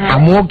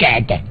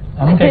 Amukeke.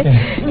 So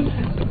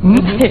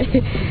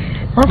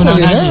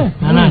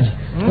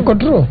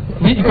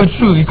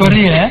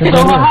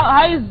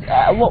how is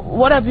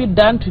what have you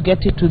done to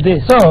get it to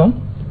this? So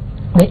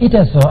the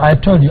Iteso, I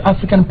told you,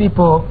 African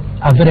people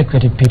are very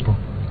creative people.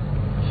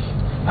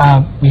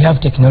 We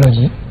have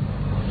technology,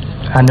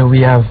 and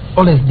we have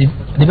always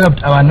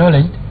developed our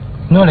knowledge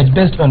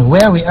based on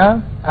where we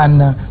are,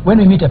 and when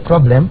we meet a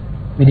problem,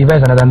 we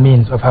devise another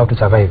means of how to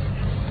survive.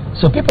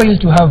 So people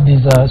used to have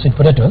these sweet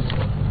potatoes.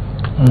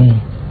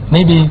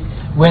 Maybe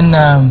when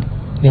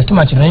there's too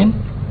much rain,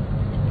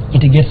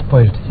 it gets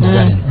spoiled in the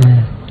garden.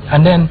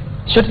 And then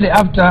shortly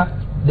after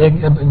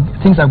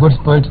things are got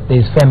spoiled, there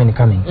is famine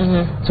coming.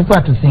 So we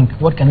have to think,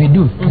 what can we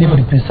do to be able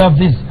to preserve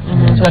this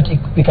so that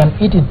we can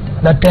eat it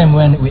that time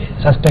when we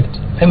suspect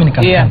famine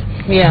can come.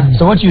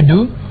 So what you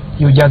do,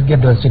 you just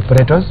get those sweet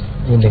potatoes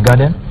in the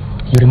garden,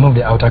 you remove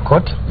the outer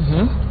coat.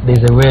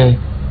 There's a way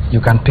you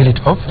can peel it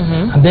off,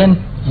 and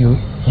then you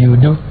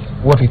do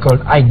what we call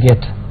eye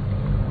get,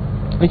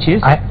 which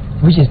is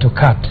to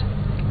cut.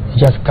 You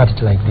just cut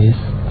it like this.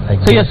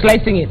 So you're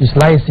slicing it. You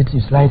slice it.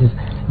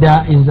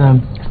 There is a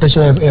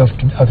special way of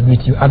do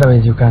it.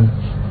 Otherwise you can.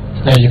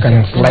 Yeah, you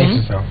can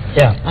slice it off.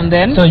 Yeah. And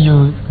then. So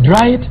you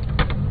dry it,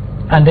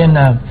 and then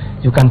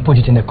you can put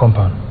it in the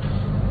compound.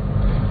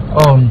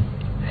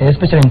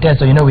 Especially in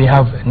Teso, we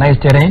have nice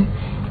terrain.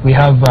 We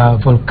have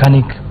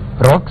volcanic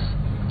rocks,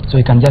 so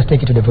you can just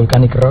take it to the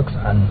volcanic rocks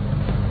and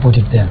put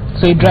it there.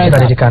 So it dries so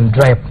that up. it can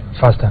dry up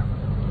faster.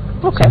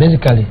 Okay. So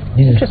basically,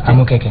 this is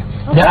amukeke. Okay.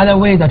 The other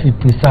way that we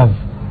preserve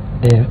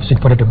the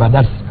sweet potato, but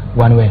that's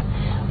one way.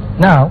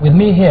 Now, with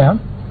me here,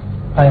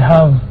 I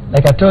have,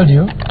 like I told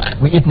you,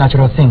 we eat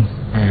natural things.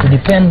 We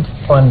depend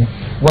on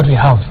what we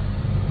have.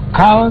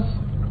 Cows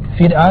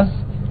feed us.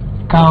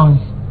 Cows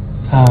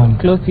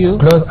clothe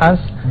us.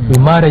 We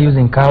marry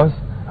using cows,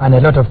 and a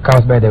lot of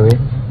cows, by the way.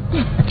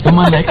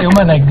 Woman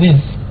like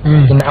this,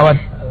 in our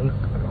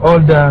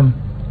old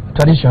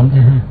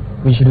tradition,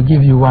 we should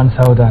give you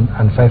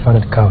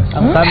 1,500 cows.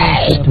 I'm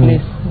coming,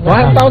 please.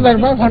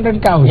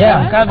 1,500 cows?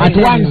 Yeah. At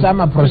once, I'm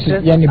a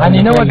proceed. And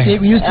you know what we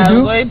used to do?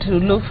 I'm going to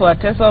look for a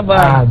Teso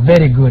bar.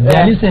 Very good. They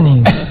are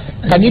listening.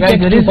 Can you take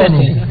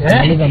listening?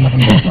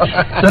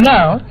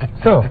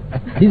 So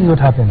this is what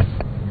happens.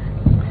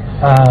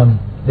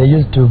 They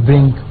used to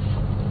bring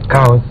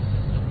cows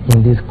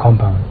in this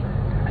compound,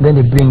 and then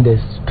they bring the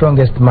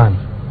strongest man,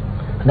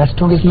 and that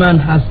strongest man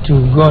has to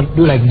go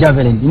do like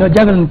javelin.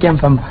 Javelin came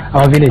from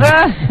our village.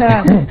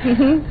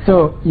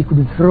 So he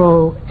could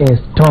throw a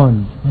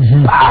stone,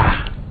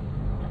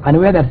 and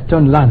where that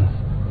stone lands,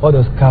 all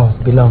those cows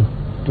belong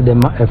to the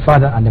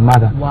father and the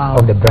mother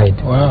of the bride.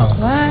 Wow.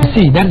 You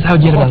see, that's how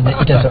generous the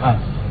Iteso are,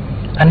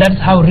 and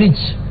that's how rich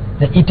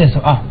the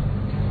Iteso are,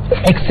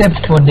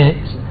 except for the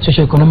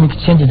socio-economic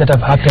changes that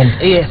have happened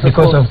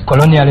because of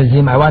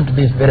colonialism. I want to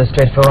be very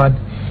straightforward.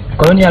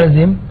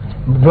 Colonialism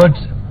brought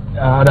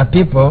other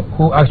people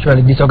who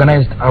actually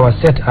disorganized our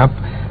setup,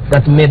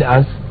 that made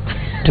us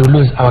to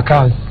lose our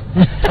cows.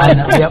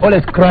 And we are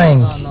always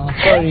crying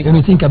when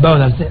we think about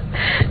that.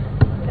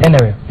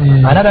 Anyway,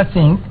 another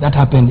thing that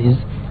happened is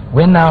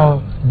when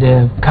now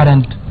the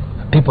current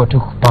people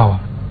took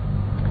power,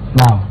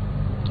 now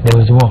there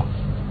was war.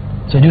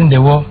 So during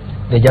the war,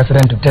 they just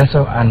ran to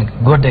Teso and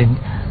got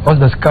all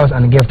those cows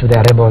and gave to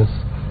their rebels,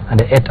 and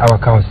they ate our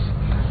cows.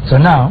 So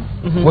now,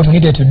 what we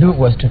needed to do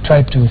was to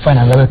try to find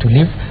another way to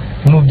live.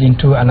 We moved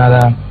into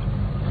another.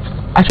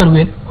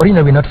 Actually,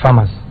 originally we're not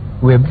farmers.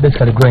 We're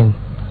basically growing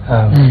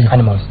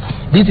animals.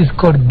 This is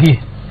called ghee.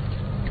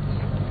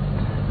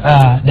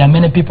 There are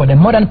many people. The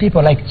modern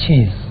people like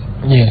cheese.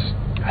 Yes.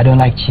 I don't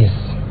like cheese,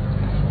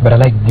 but I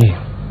like ghee.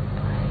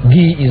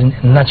 Ghee is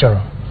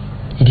natural.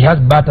 It has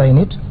butter in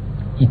it.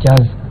 It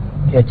has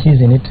cheese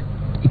in it.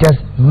 It has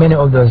many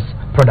of those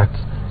products.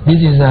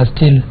 This is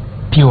still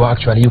pure.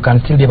 Actually, you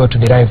can still be able to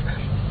derive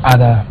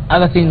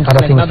other things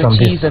like from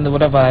cheese this. And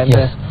whatever.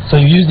 Yes. So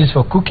you use this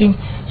for cooking.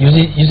 Use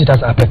it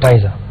as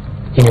appetizer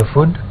in your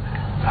food.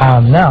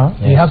 Now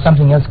you have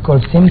something else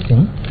called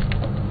simsim.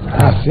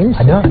 Simsim.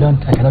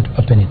 I cannot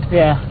open it.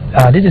 Yeah.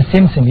 This is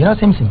simsim. You know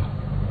simsim?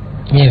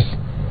 Yes.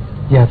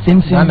 Yeah,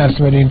 simsim. And that's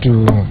made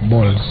into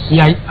balls.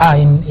 Yeah,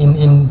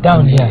 in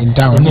town here. In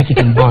town. They make it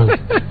in balls,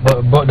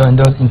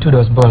 into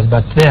those balls.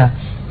 But there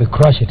we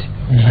crush it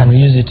and we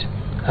use it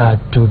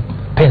to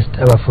paste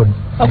our food.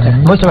 Okay.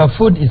 Most of our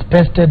food is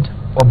pasted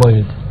or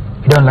boiled.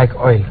 We don't like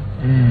oil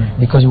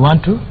because we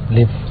want to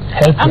live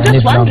healthy. I'm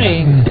just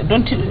wondering,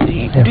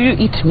 do you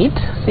eat meat,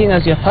 seeing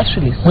as you're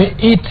pastoralist? We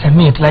eat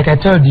meat. Like I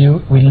told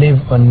you, we live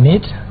on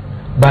meat,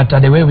 but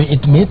the way we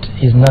eat meat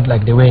is not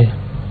like the way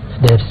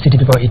the city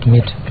people eat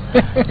meat.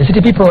 The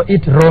city people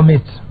eat raw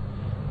meat.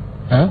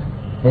 Huh?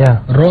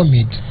 Yeah. Raw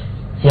meat.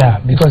 Yeah,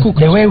 because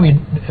the way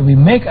we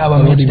make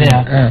our meat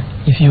there,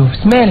 if you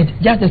smell it,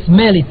 just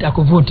smell it,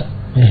 akuvuta.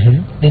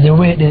 There's a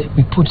way that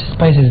we put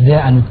spices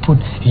there and we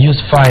use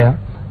fire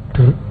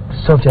to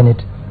soften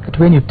it. But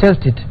when you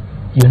taste it,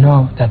 you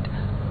know that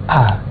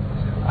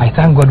I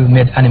thank God we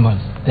made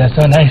animals. They are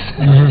so nice.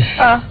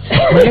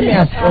 But let me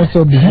ask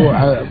also before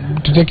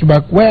to take you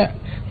back, where?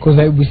 Because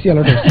we see a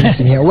lot of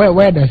simsim here.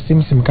 Where does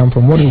simsim come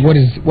from? What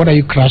are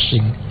you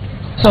crushing?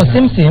 So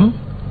simsim,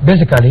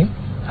 basically,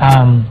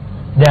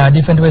 there are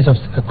different ways of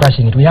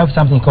crushing it. We have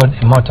something called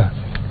a mortar.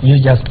 You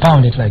just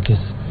pound it like this.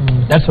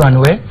 That's one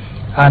way.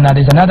 And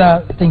there's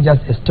another thing,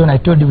 just a stone. I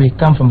told you we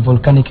come from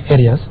volcanic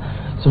areas,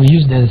 so we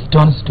use the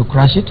stones to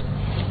crush it.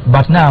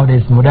 But now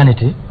there's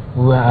modernity,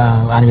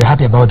 and we're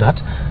happy about that.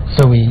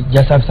 So we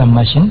just have some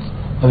machines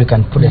where we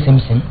can put the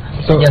simsim.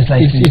 So just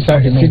like is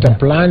it a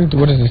plant?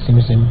 What is the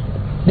simsim?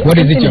 What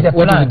is it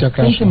you're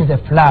crushing? Simsim is a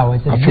flower.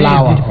 It's a very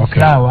flower. beautiful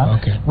flower,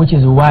 which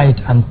is white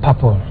and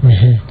purple.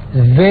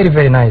 It's very,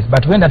 very nice.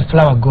 But when that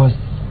flower goes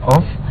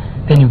off,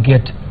 then you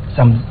get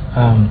some,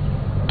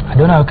 I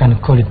don't know how I can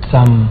call it,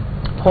 some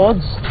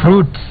pods,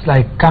 fruits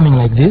like coming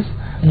like this.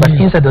 But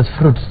inside those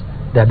fruits,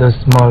 there are those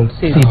small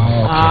seeds.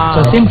 So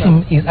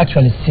simsim is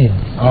actually seeds.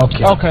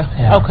 Okay.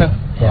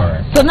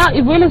 Yeah. So now,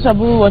 if Willis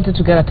Rabu wanted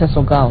to get a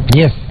Teso girl,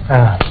 yes,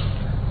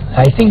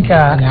 I think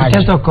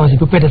Teso, of course, if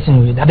you put us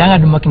in with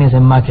Adanga marketing as a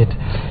market,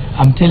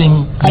 I'm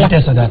telling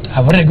Teso that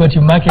I've already got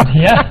your market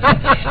here.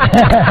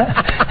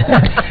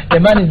 The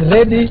man is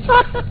ready.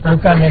 You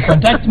can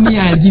contact me.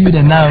 I'll give you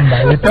the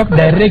number. We talk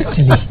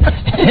directly.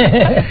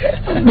 Yeah,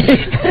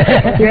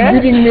 you've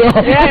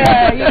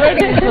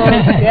already been told.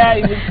 Yeah,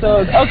 you've been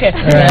told. Okay,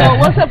 so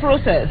what's the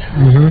process?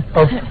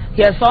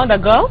 He has found a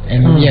girl,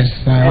 and yes,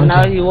 and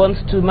now he wants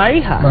to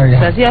marry her.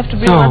 Does he have to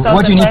be so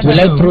what you need to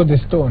let through the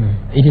stone?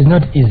 It is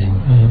not easy,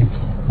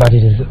 but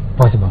it is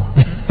possible.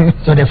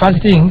 So the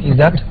first thing is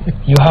that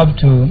you have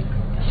to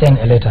send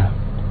a letter.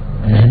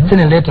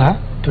 Send a letter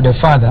to the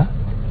father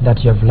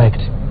that you have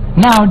liked.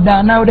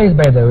 Nowadays,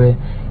 by the way,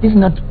 it's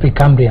not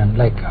Precambrian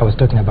like I was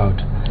talking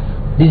about.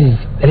 This is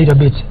a little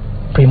bit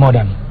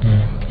pre-modern.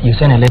 You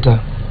send a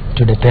letter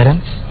to the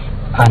parents,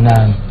 and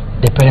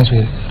the parents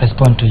will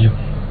respond to you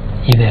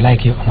if they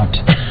like you or not.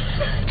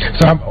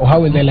 So how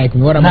will they like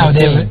me? What am I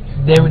saying?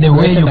 The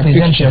way you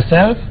present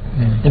yourself,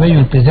 the way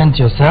you present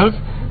yourself,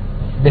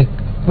 the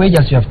way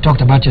just you have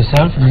talked about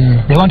yourself,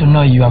 they want to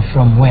know you are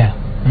from where.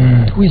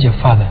 Who is your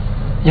father?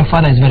 Your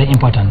father is very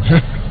important.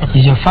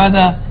 Is your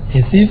father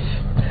a thief?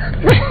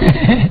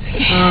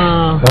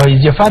 Or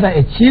is your father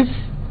a chief,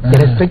 a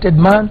respected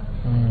man?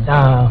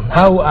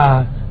 How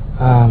are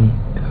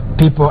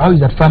people, how is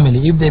that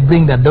family? If they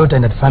bring their daughter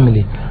in that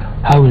family,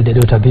 how will the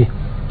daughter be?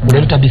 Will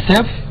the daughter be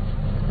safe?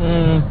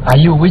 Are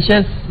you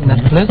witches in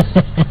that place?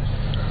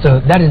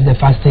 So that is the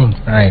first thing.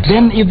 Right.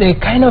 Then if they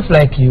kind of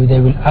like you, they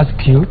will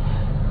ask you,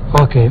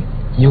 okay,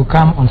 you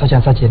come on such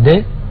and such a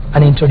day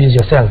and introduce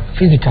yourself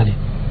physically.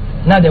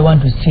 Now they want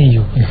to see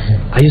you.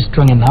 Are you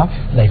strong enough,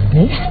 like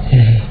me,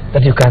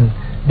 that you can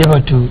be able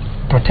to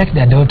protect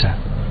their daughter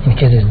in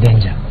case there's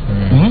danger?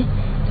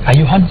 Are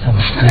you handsome?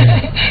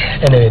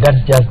 Anyway,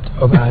 that's just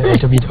a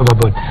little bit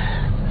overboard.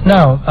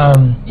 Now,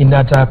 in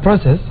that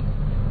process,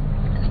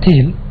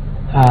 still,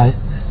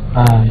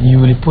 you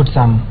will put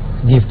some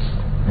gifts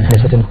in a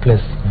certain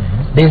place.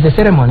 There is a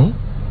ceremony,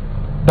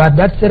 but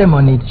that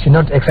ceremony should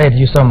not excite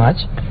you so much,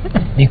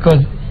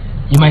 because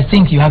you might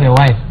think you have a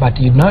wife, but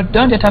you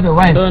don't yet have a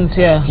wife.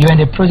 You're in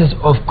the process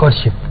of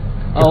courtship,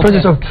 the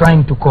process of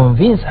trying to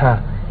convince her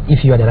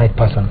if you are the right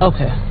person.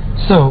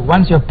 So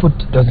once you have put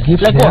those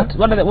gifts like there,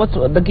 what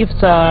are the gifts?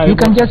 You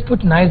can just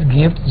put nice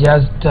gifts,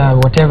 just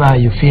whatever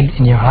you feel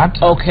in your heart.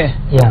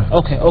 Yeah.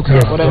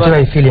 Yes, whatever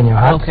you feel in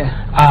your heart.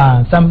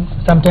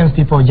 Sometimes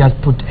people just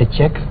put a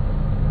check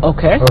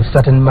of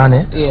certain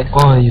money,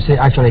 or you say,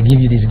 actually I give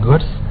you these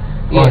goods,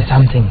 or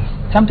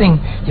something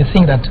you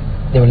think that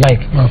they will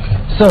like.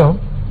 So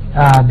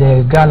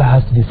the girl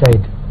has to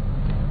decide.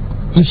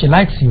 If she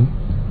likes you,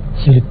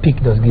 she will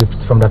pick those gifts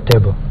from that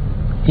table.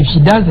 If she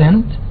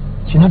doesn't,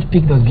 she will not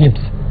pick those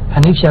gifts.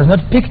 And if she has not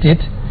picked it,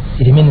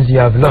 it means you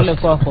have lost.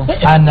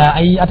 And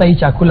hata hii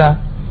chakula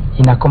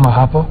inakoma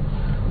hapo.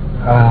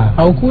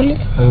 Haukuli?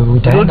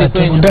 Utaenda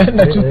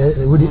tu.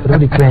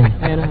 Rudi kwenye.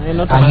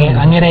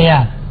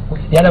 Angerea.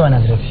 The other one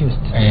has refused.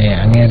 So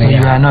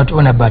you are not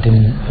on about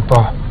him.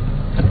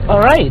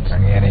 Alright.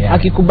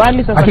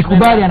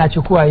 Akikubali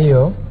anachukua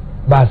hiyo,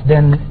 but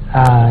then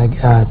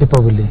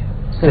people will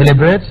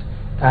celebrate,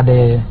 and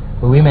the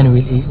women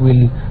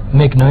will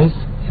make noise.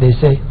 They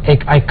say,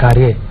 I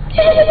carry.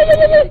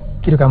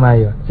 Kitu kama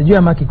hiyo. Sijui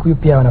ama Kikuyu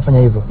pia wanafanya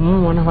hivyo.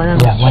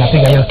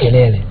 Wanapiga hiyo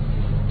kelele.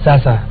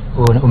 Sasa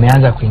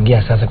umeanza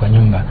kuingia sasa kwa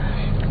nyumba.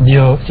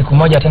 Ndio siku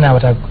moja tena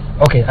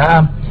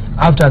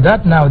after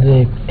that, now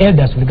the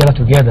elders will gather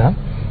together,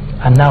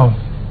 and now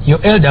your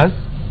elders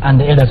and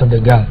the elders of the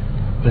girl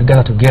will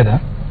gather together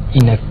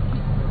in a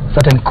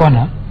certain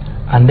corner,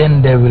 and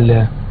then they will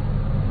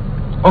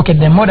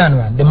the modern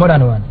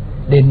one,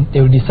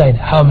 they will decide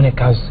how many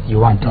cows you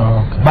want.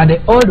 But the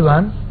old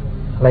one,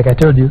 like I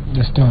told you,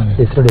 the stone.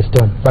 They throw the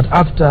stone. But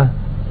after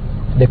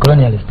the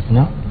colonialists,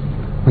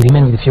 we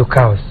remain with a few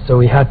cows, so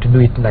we had to do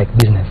it like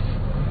business.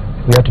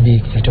 We have to be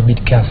a little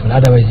bit careful,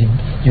 otherwise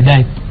you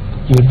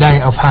die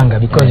of hunger,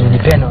 because you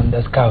depend on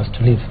those cows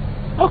to live.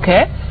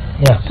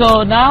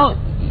 So now,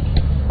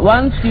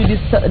 once you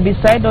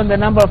decide on the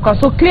number of cows,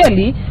 so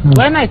clearly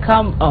when I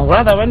come, or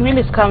rather when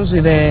Willis comes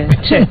with a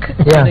check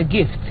and a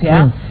gift,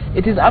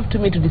 it is up to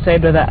me to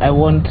decide whether I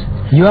want.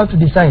 You have to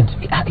decide.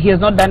 He has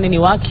not done any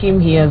work.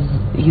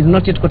 He's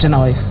not yet gotten a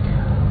wife.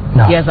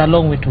 No. He has a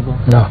long way to go.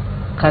 No.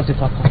 Kazi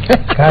kwako.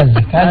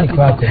 Kazi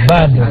kwako.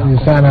 Bado.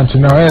 Sana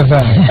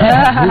tunaweza.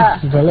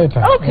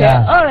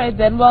 All right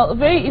then. Well,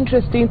 very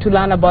interesting to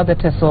learn about the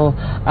Teso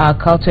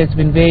culture. It's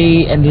been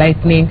very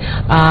enlightening.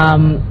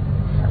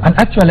 And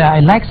actually, I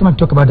like someone to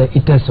talk about the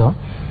Iteso,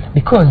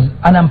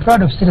 and I'm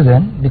proud of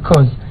Citizen,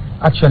 because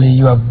actually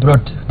you have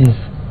brought this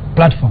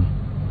platform.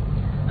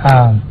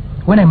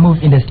 When I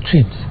move in the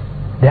streets,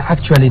 there are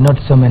actually not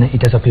so many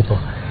Iteso people.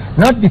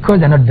 Not because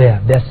they're not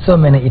there. There are so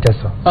many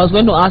Iteso. I was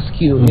going to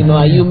ask you,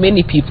 are you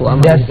many people?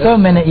 There are so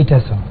many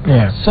Iteso.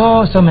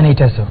 So many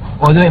Iteso.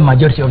 Although a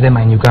majority of them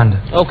are in Uganda.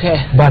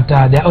 But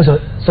there are also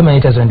so many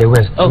Iteso in the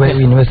West,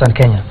 in Western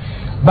Kenya.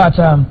 But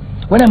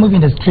when I move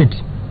in the street,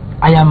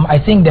 I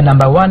think, the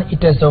 #1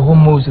 Iteso who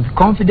moves with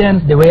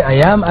confidence, the way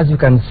I am, as you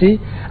can see.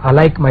 I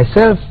like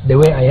myself the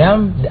way I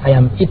am. I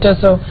am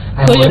Iteso.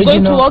 So you're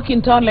going to walk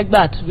in town like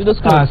that with those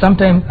clothes?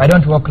 Sometimes I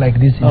don't walk like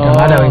this in town,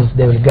 otherwise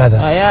they will gather.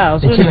 Yeah,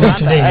 the children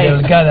today, they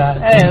will gather.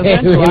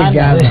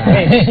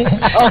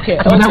 Okay.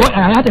 So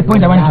I had a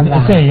point I wanted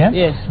to say,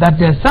 yes. that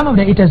some of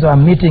the Iteso are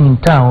meeting in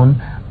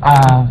town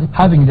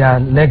having their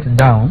legs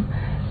down,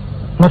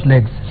 not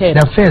legs,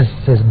 their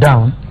faces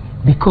down,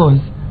 because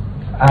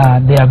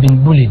they have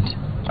been bullied.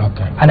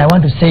 Okay. And I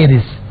want to say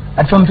this,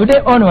 that from today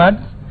onward,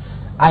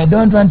 I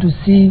don't want to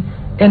see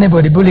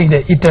anybody bullying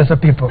the Iteso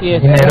people.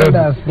 Yes. In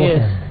Nairobi.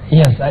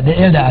 Yes, the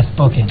elder has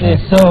spoken.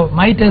 Yes. So,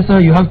 my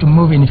Teso, you have to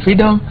move in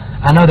freedom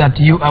and know that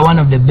you are one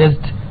of the best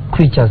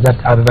creatures that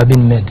have ever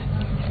been made.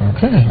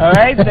 Okay. All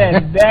right,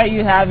 then. There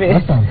you have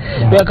it. Awesome.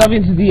 We are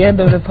coming to the end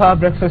of the Power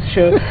Breakfast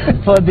show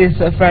for this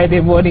Friday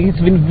morning. It's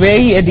been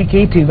very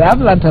educative. I've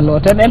learned a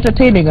lot and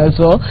entertaining as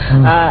well.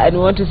 And we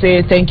want to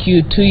say thank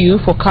you to you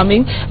for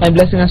coming and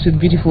blessing us with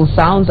beautiful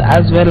sounds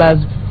as well as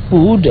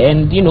food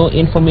and, you know,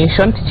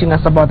 information, teaching us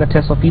about the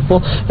Teso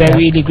people. We're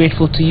really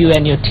grateful to you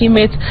and your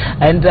teammates,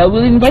 and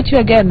we'll invite you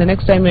again the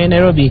next time you're in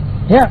Nairobi.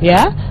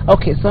 Yeah.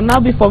 Okay, so now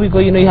before we go,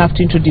 you know, you have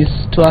to introduce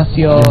to us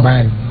your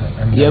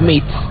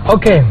mates.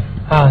 Okay.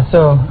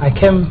 So I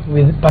came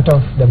with part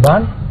of the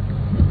band.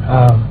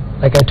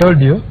 Like I told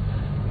you,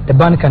 the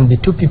band can be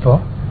 2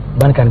 people, the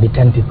band can be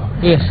 10 people.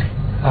 Yes.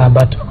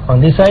 But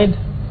on this side,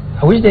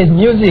 I wish there's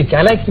music.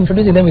 I like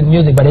introducing them with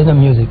music, but there's no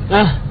music.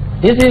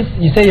 This is,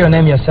 you say your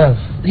name yourself.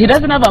 He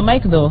doesn't have a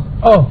mic though.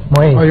 Oh,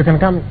 Moise. Oh, you can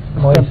come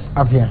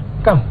up here.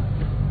 Come.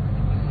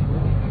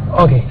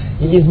 Okay,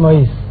 he is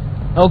Moise.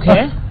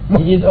 Okay.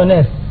 He is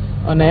Honest.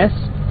 Honest.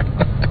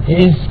 He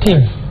is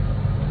Steve.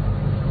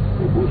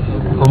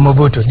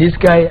 Mobutu. This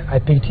guy, I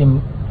picked him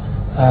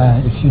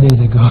a few days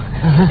ago.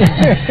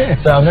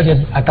 So I'm not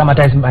just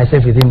acclimatized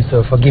myself with him,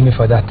 so forgive me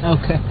for that.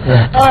 Okay.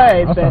 Yeah. All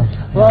right, then.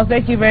 Well,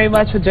 thank you very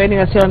much for joining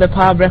us here on the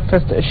Power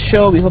Breakfast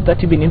show. We hope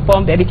that you've been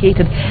informed,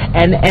 educated,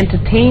 and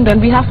entertained. On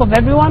behalf of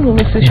everyone who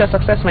makes this show a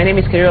success, my name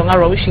is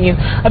Okiror, wishing you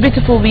a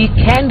beautiful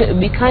weekend.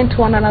 Be kind to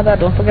one another.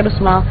 Don't forget to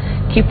smile.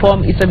 Keep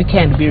warm. It's a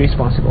weekend. Be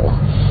responsible.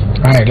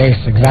 All right,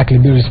 yes, exactly.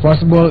 Be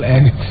responsible,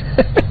 and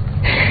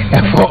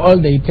for all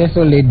the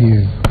Iteso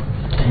ladies.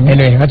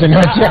 Anyway, what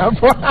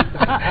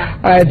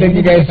Alright, thank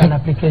you guys. An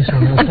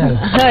application yourself.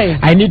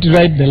 I need to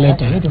write the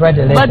letter. You need to write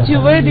the letter. But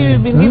you've already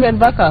been given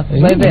backup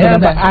by the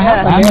elder. I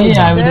have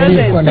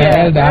an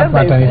elder,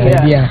 but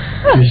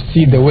to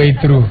see the way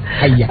through.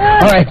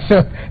 Alright,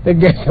 so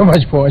thank you guys so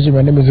much for watching.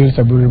 My name is Will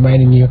Sabu,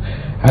 reminding you,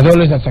 as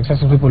always, that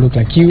successful people look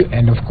like you,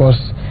 and of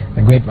course,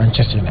 the great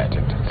Manchester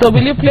United. So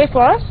will you play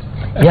for us?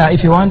 Yeah,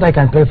 if you want, I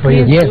can play for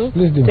you. Yes,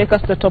 please do. Take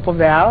us to the top of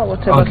the hour,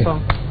 whatever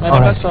song.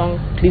 Whatever song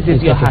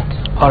pleases your heart.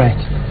 Alright.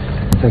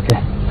 It's okay.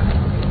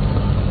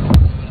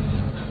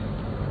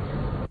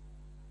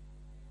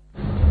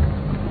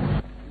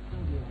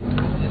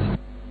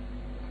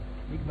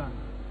 Big Bang.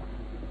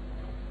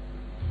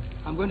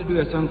 I'm going to do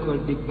a song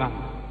called Big Bang.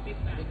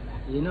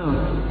 You know,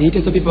 the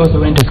Iteso people also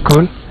went to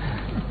school.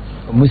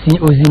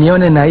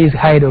 Usinione na hii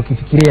hide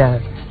ukifikiria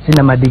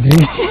sina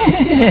madegree.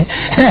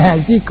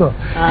 Ziko.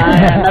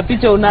 Na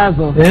picha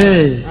unazo.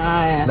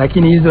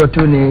 Lakini hizo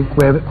tu ni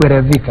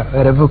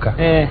kuerevuka.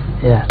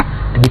 Yeah,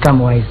 to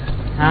become wise.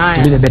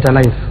 To live a better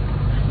life.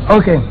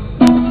 Okay,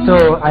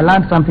 so I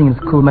learned something in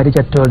school. My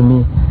teacher told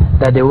me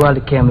that the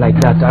world came like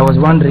that. I was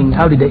wondering,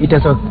 how did the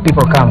Iteso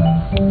people come?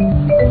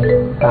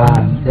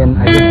 Then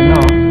I get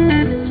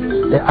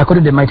to know,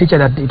 according to my teacher,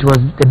 that it was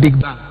the Big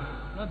Bang.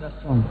 Not that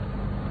song.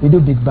 We do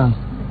Big Bang.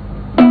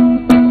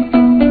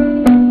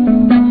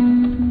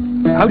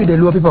 How did the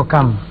Luo people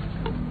come?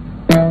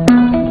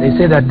 They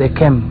say that they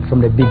came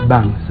from the Big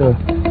Bang. So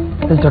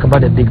let's talk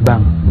about the Big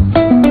Bang.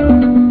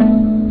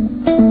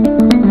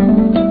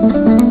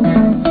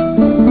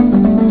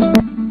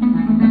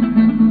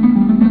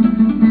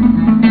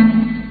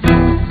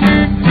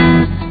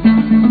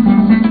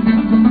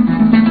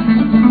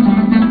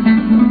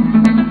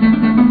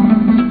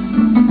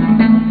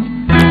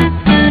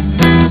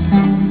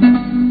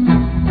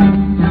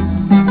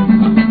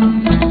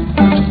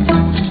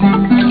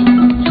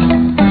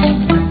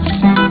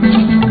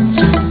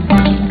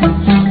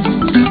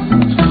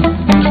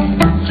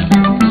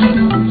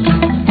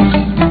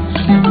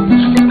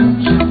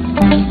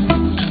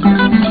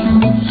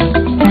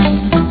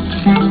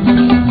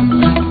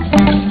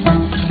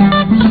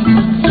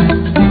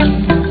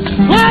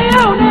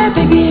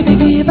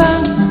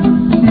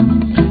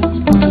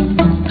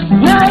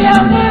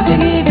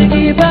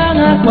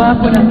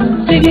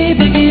 Biggie,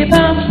 biggie,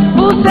 bang,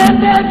 who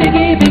said that?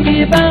 Biggie,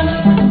 biggie, bang,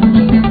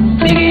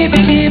 biggie,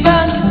 biggie,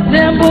 bang,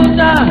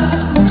 Zembuta.